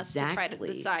want us to try to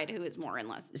decide who is more and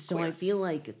less So queer. I feel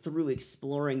like through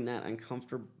exploring that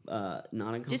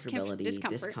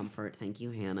discomfort. Thank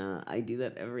you, Hannah. I do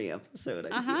that every episode.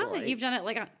 I feel like. You've done it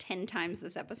like 10 times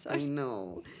this episode. I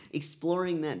know.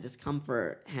 Exploring that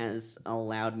discomfort has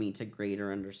allowed me to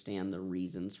greater understand the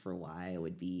reasons for why I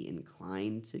would be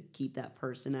inclined to keep that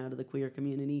person out of the queer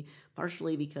community.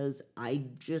 Partially because I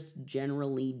just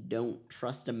generally don't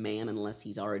trust a man unless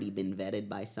he's already been vetted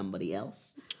by somebody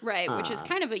else. Right, which is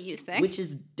kind of a you thing. Which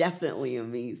is definitely a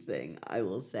me thing, I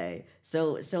will say.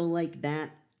 So like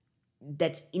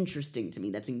that's interesting to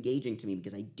me. That's engaging to me,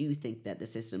 because I do think that the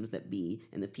systems that be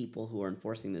and the people who are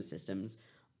enforcing those systems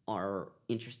are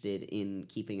interested in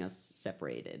keeping us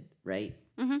separated, right?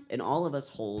 Mm-hmm. And all of us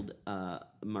hold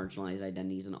marginalized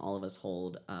identities, and all of us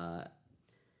hold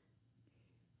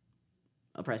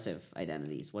oppressive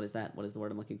identities. What is that? What is the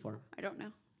word I'm looking for? I don't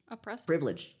know. Oppressive?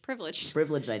 Privileged.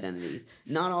 Privileged identities.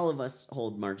 Not all of us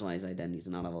hold marginalized identities,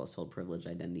 and not all of us hold privileged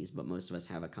identities, but most of us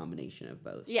have a combination of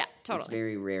both. Yeah, totally. It's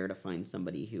very rare to find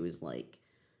somebody who is like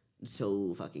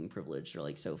so fucking privileged or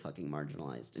like so fucking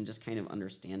marginalized, and just kind of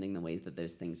understanding the ways that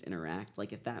those things interact.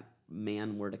 Like if that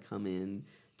man were to come in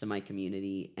to my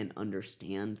community and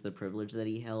understand the privilege that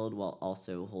he held while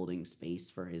also holding space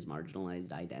for his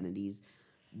marginalized identities,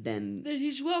 then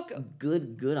he's welcome.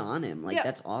 Good on him. Like,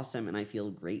 that's awesome, and I feel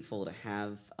grateful to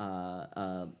have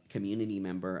a community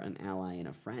member, an ally, and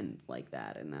a friend like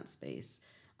that in that space.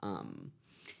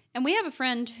 And we have a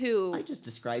friend who... I just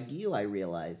described you, I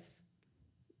realize.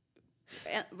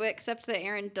 Except that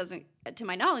Aaron doesn't, to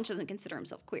my knowledge, doesn't consider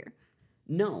himself queer.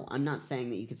 No, I'm not saying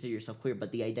that you consider yourself queer,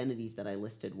 but the identities that I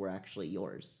listed were actually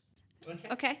yours.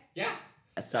 Okay. Yeah.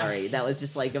 Sorry, that was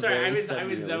just like a very sudden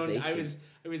realization.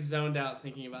 I was zoned out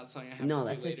thinking about something I have to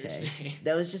do later today.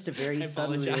 That was just a very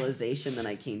sudden realization that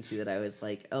I came to, that I was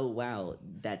like, oh, wow,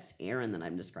 that's Aaron that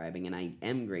I'm describing, and I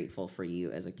am grateful for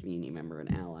you as a community member,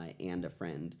 an ally, and a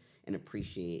friend, and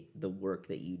appreciate the work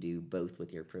that you do both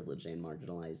with your privileged and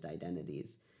marginalized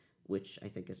identities, which I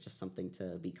think is just something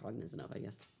to be cognizant of, I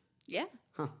guess. Yeah.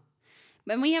 Huh.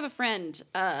 And we have a friend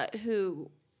who...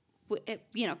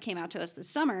 came out to us this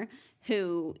summer,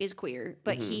 who is queer,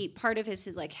 but part of his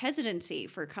like hesitancy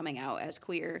for coming out as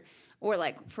queer, or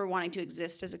like for wanting to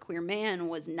exist as a queer man,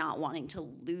 was not wanting to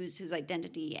lose his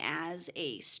identity as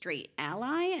a straight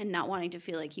ally, and not wanting to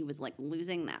feel like he was like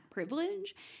losing that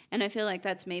privilege. And I feel like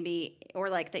that's maybe, or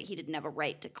like that he didn't have a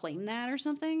right to claim that or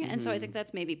something. And so I think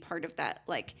that's maybe part of that,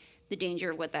 like the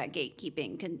danger of what that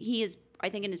gatekeeping he is. I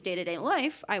think in his day-to-day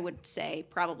life, I would say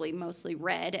probably mostly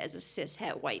read as a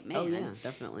cis-het white man. Oh, yeah,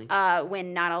 definitely.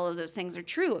 When not all of those things are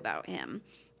true about him.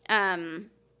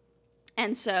 And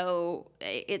so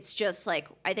it's just like,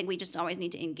 I think we just always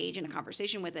need to engage in a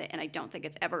conversation with it, and I don't think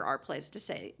it's ever our place to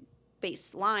say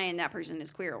baseline that person is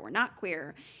queer or not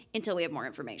queer until we have more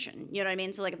information. You know what I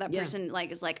mean? So like if that person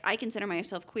like is like, I consider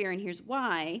myself queer and here's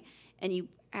why, and you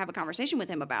have a conversation with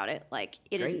him about it, like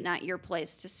it is not your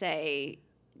place to say,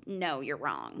 no, you're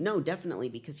wrong. No, definitely,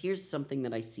 because here's something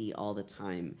that I see all the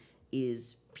time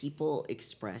is people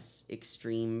express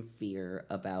extreme fear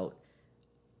about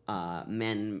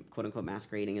men, quote unquote,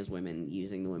 masquerading as women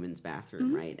using the women's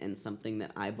bathroom, right? And something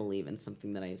that I believe and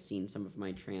something that I've seen some of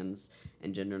my trans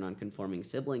and gender nonconforming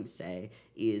siblings say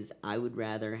is I would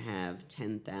rather have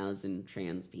 10,000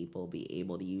 trans people be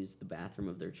able to use the bathroom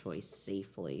of their choice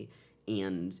safely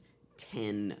and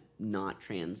 10 not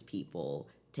trans people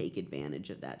take advantage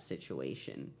of that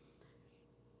situation.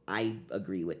 I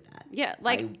agree with that. Yeah,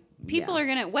 like people are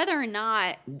gonna, whether or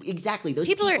not exactly those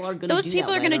people are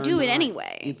gonna do it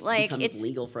anyway. It becomes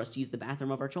legal for us to use the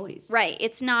bathroom of our choice. Right.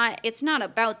 It's not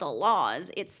about the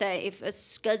laws. It's that if a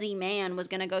scuzzy man was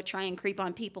gonna go try and creep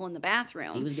on people in the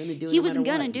bathroom, he was gonna do it. He was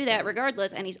gonna do that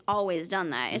regardless, and he's always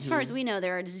done that. As far as we know,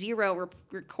 there are zero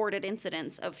recorded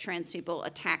incidents of trans people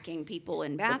attacking people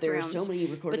in bathrooms. But there are so many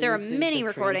recorded But there are many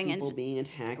recording people being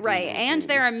attacked. Right, and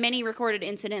there are many recorded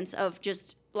incidents of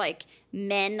just like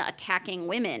men attacking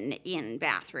women in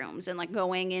bathrooms and like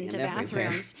going into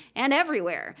bathrooms and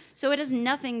everywhere. So it has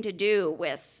nothing to do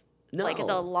with like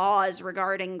the laws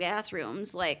regarding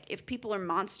bathrooms. Like if people are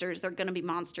monsters, they're going to be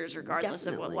monsters regardless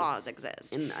of what laws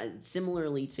exist. And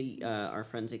similarly to our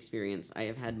friend's experience, I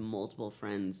have had multiple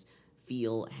friends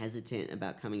feel hesitant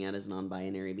about coming out as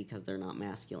non-binary because they're not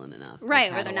masculine enough.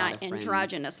 Right, or they're not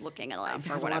androgynous looking enough I've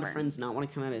or had whatever. A lot of friends not want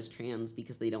to come out as trans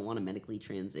because they don't want to medically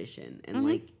transition. And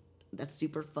like that's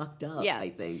super fucked up, I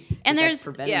think. And that's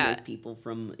preventing those people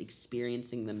from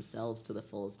experiencing themselves to the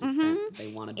fullest extent that they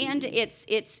want to be. And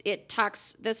it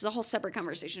talks, this is a whole separate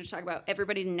conversation to talk about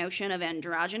everybody's notion of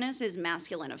androgynous is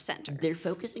masculine of center. They're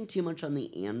focusing too much on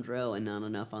the andro and not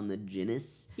enough on the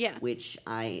genus, which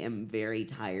I am very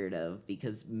tired of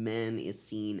because men is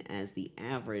seen as the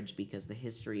average because the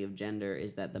history of gender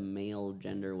is that the male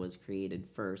gender was created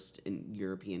first in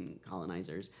European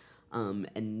colonizers.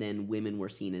 And then women were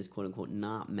seen as quote-unquote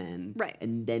not men. Right.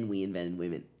 And then we invented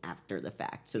women after the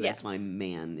fact. So that's why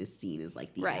man is seen as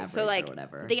like the average so, like, or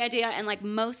whatever. The idea, and like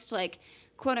most like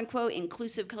quote-unquote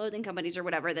inclusive clothing companies or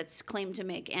whatever that's claimed to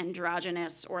make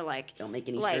androgynous or like... Don't make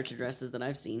any skirts or dresses that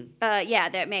I've seen.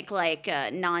 That make like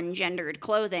non-gendered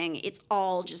clothing. It's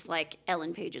all just like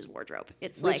Ellen Page's wardrobe.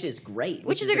 It's which is great.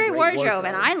 Which is a great wardrobe,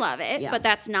 and I love it, but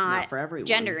that's not for everyone.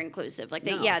 Gender inclusive. Like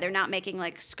they're not making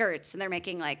like skirts, and they're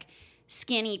making like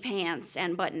skinny pants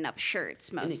and button-up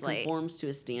shirts mostly. And it conforms to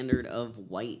a standard of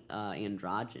white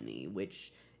androgyny,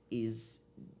 which is,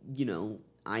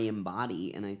 I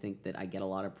embody, and I think that I get a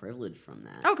lot of privilege from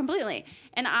that. Oh, completely.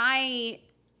 And I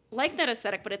like that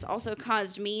aesthetic, but it's also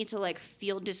caused me to like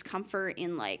feel discomfort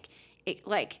in like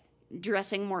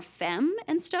dressing more femme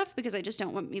and stuff because I just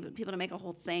don't want people to make a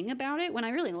whole thing about it when I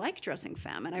really like dressing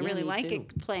femme and I really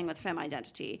like playing with femme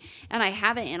identity, and I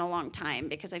haven't in a long time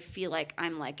because I feel like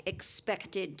I'm like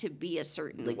expected to be a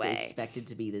certain way. Expected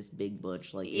to be this big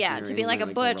butch, like to be like a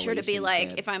butch, or to be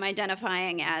like if I'm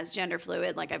identifying as gender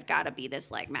fluid, like I've got to be this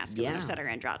like masculine or center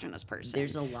androgynous person.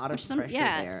 There's a lot of pressure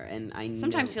there, and I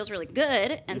sometimes feels really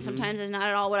good, and sometimes is not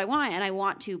at all what I want, and I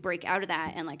want to break out of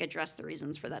that and like address the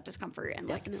reasons for that discomfort and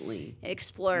definitely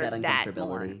explore that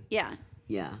more. Yeah.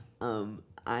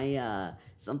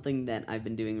 Something that I've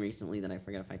been doing recently that I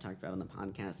forget if I talked about on the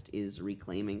podcast is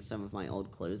reclaiming some of my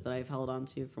old clothes that I've held on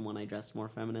to from when I dressed more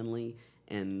femininely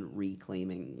and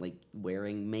reclaiming, like,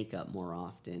 wearing makeup more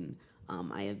often.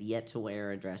 I have yet to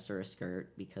wear a dress or a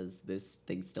skirt because those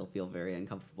things still feel very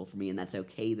uncomfortable for me, and that's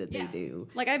okay that they do.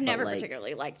 Like, I've never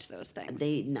particularly liked those things.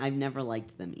 I've never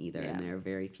liked them either, and there are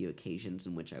very few occasions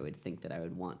in which I would think that I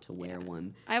would want to wear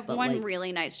one. I have one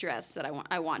really nice dress that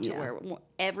I want to wear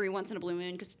every once in a blue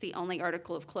moon because it's the only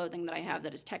article of clothing that I have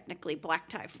that is technically black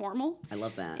tie formal. I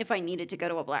love that. If I needed to go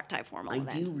to a black tie formal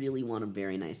event. I do really want a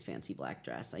very nice fancy black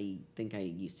dress. I think I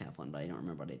used to have one, but I don't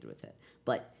remember what I did with it.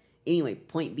 But anyway,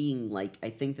 point being, like,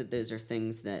 I think that those are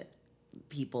things that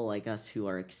people like us who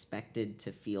are expected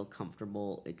to feel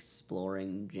comfortable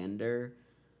exploring gender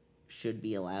should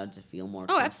be allowed to feel more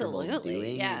comfortable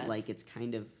doing. Yeah. Like, it's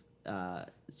kind of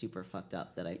super fucked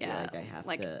up that I feel like I have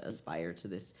to aspire to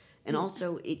this. And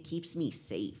also, it keeps me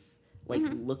safe. Like,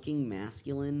 looking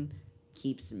masculine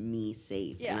keeps me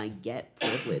safe. And I get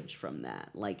privilege from that.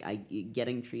 Like,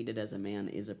 getting treated as a man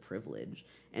is a privilege.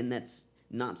 And that's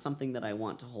not something that I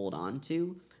want to hold on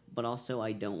to, but also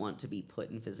I don't want to be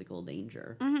put in physical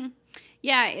danger.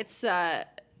 Yeah, it's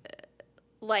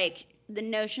like the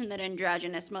notion that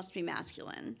androgynous must be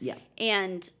masculine. Yeah.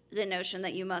 And the notion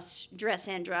that you must dress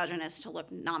androgynous to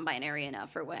look non-binary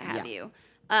enough or what have you.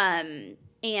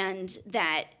 And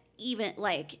that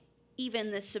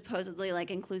even this supposedly like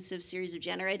inclusive series of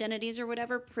gender identities or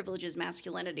whatever privileges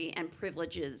masculinity and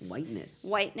privileges whiteness.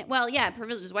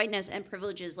 Privileges whiteness and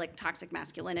privileges like toxic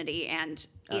masculinity and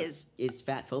is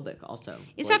fat phobic also.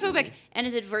 Is fat phobic and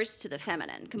is adverse to the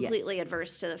feminine, completely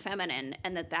adverse to the feminine,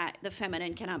 and that the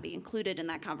feminine cannot be included in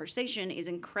that conversation is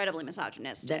incredibly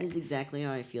misogynistic. That is exactly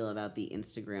how I feel about the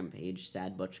Instagram page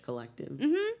Sad Butch Collective.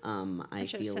 Mm-hmm. I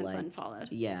should feel have since like unfollowed.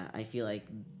 Yeah, I feel like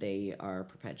they are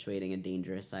perpetuating a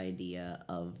dangerous idea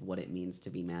of what it means to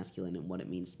be masculine and what it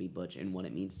means to be butch and what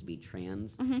it means to be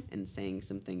trans, and saying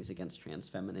some things against trans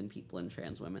feminine people and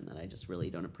trans women that I just really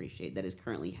don't appreciate. That is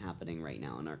currently happening right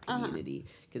now in our community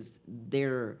because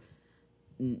they're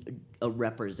a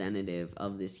representative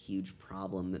of this huge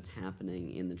problem that's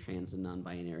happening in the trans and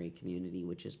non-binary community,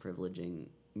 which is privileging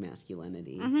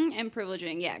masculinity and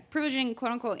privileging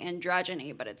quote unquote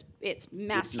androgyny, but it's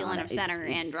masculine of center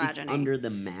androgyny. It's under the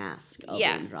mask of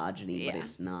androgyny, but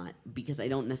it's not, because I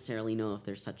don't necessarily know if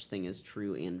there's such thing as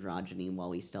true androgyny while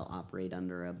we still operate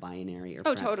under a binary or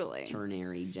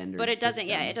ternary gender. But it doesn't.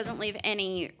 Yeah, it doesn't leave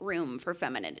any room for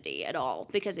femininity at all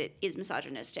because it is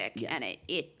misogynistic and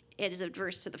it is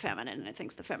adverse to the feminine, and it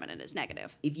thinks the feminine is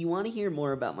negative. If you want to hear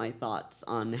more about my thoughts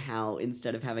on how,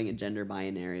 instead of having a gender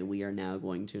binary, we are now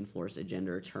going to enforce a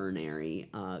gender ternary,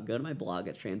 go to my blog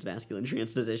at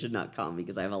transmasculinetransposition.com,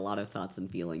 because I have a lot of thoughts and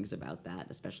feelings about that,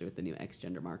 especially with the new X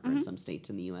gender marker in some states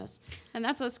in the U.S. And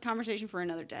that's a conversation for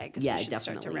another day, because we should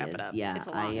start to wrap it up. Yeah, that's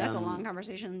a long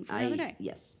conversation for another day.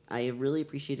 Yes. I really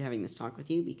appreciate having this talk with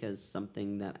you, because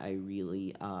something that I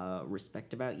really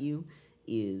respect about you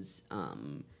is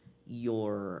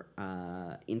your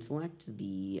intellect,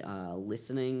 the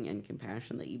listening and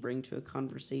compassion that you bring to a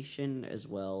conversation, as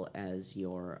well as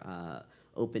your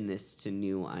openness to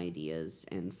new ideas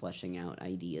and fleshing out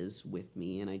ideas with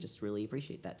me, and I just really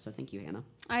appreciate that. So thank you, Hannah.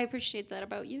 I appreciate that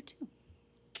about you, too.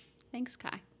 Thanks,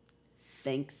 Kai.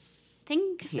 Thanks,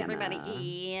 Hannah.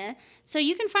 Everybody. So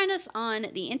you can find us on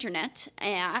the internet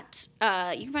at,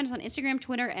 you can find us on Instagram,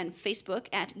 Twitter, and Facebook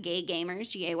at Gay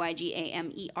Gamers,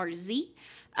 GAYGAMERZ.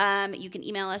 You can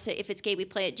email us at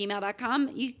ifitsgayweplay@gmail.com.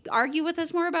 You argue with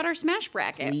us more about our Smash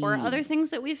bracket or other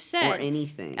things that we've said. Or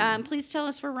anything. Please tell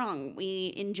us we're wrong.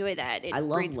 We enjoy that. It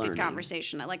breeds good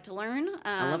conversation. I like to learn.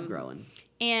 I love growing.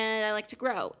 And I like to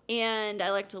grow. And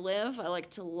I like to live. I like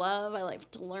to love. I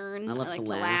like to learn. I like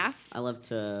to laugh. I love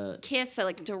to kiss. I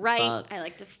like to write. I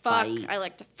like to fuck. I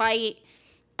like to fight.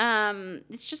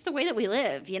 It's just the way that we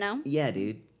live, you know? Yeah,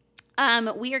 dude.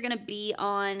 We are going to be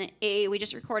on we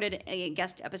just recorded a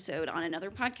guest episode on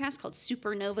another podcast called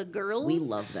Supernova Girls. We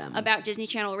love them. About Disney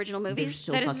Channel original movies. They're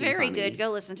so that is very funny. good. Go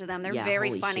listen to them. They're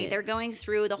very funny. Shit. They're going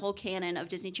through the whole canon of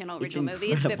Disney Channel original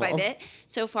movies bit by bit.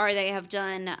 So far, they have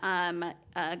done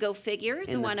Go Figure,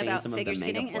 the one about figure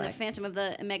skating, and the Phantom of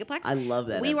the Megaplex. I love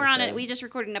that We were on it. We just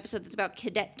recorded an episode that's about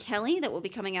Cadet Kelly that will be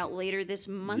coming out later this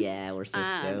month. Yeah, we're so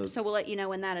stoked. So we'll let you know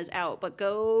when that is out. But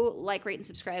go like, rate, and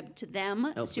subscribe to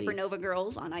them, Supernova please.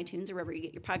 Girls, on iTunes or wherever you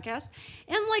get your podcast.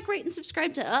 And like, rate, and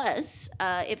subscribe to us,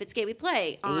 If It's Gay We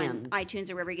Play, on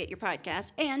iTunes or wherever you get your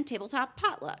podcast, and Tabletop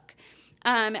Potluck.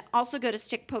 Also go to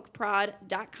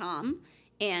stickpokeprod.com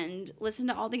and listen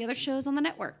to all the other shows on the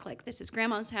network, like This Is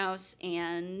Grandma's House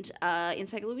and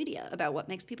Encyclopedia, about what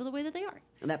makes people the way that they are.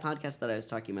 And that podcast that I was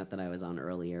talking about that I was on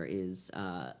earlier is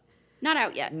not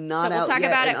out yet. Not so we'll out talk yet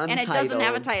about it, and and it doesn't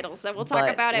have a title. So we'll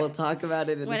talk about it. We'll talk about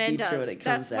it in the future when it comes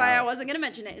That's out. why I wasn't going to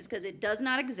mention it, is because it does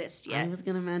not exist yet. I was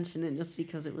going to mention it just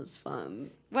because it was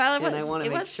fun. Well, it was. And I want to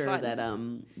make sure fun.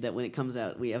 that when it comes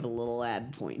out, we have a little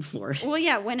ad point for it. Well,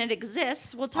 yeah, when it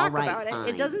exists, we'll talk about it. Fine.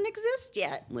 It doesn't exist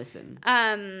yet. Listen.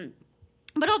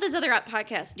 But all those other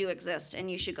podcasts do exist,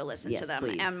 and you should go listen to them.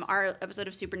 Please. Our episode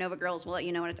of Supernova Girls will let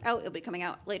you know when it's out. It'll be coming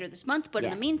out later this month. But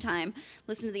in the meantime,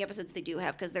 listen to the episodes they do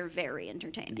have, because they're very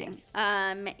entertaining. Yes.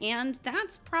 And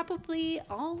that's probably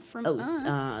all from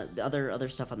us. The other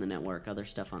stuff on the network, other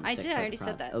stuff on I already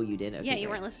said that. Oh, you did? Okay, yeah, you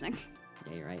weren't listening.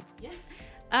 Yeah, you're right.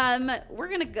 Yeah. We're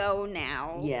going to go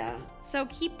now. Yeah. So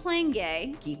keep playing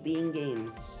gay. Keep being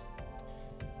games.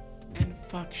 And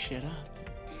fuck shit up.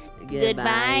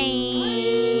 Goodbye.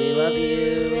 We love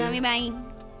you. Love you, bye.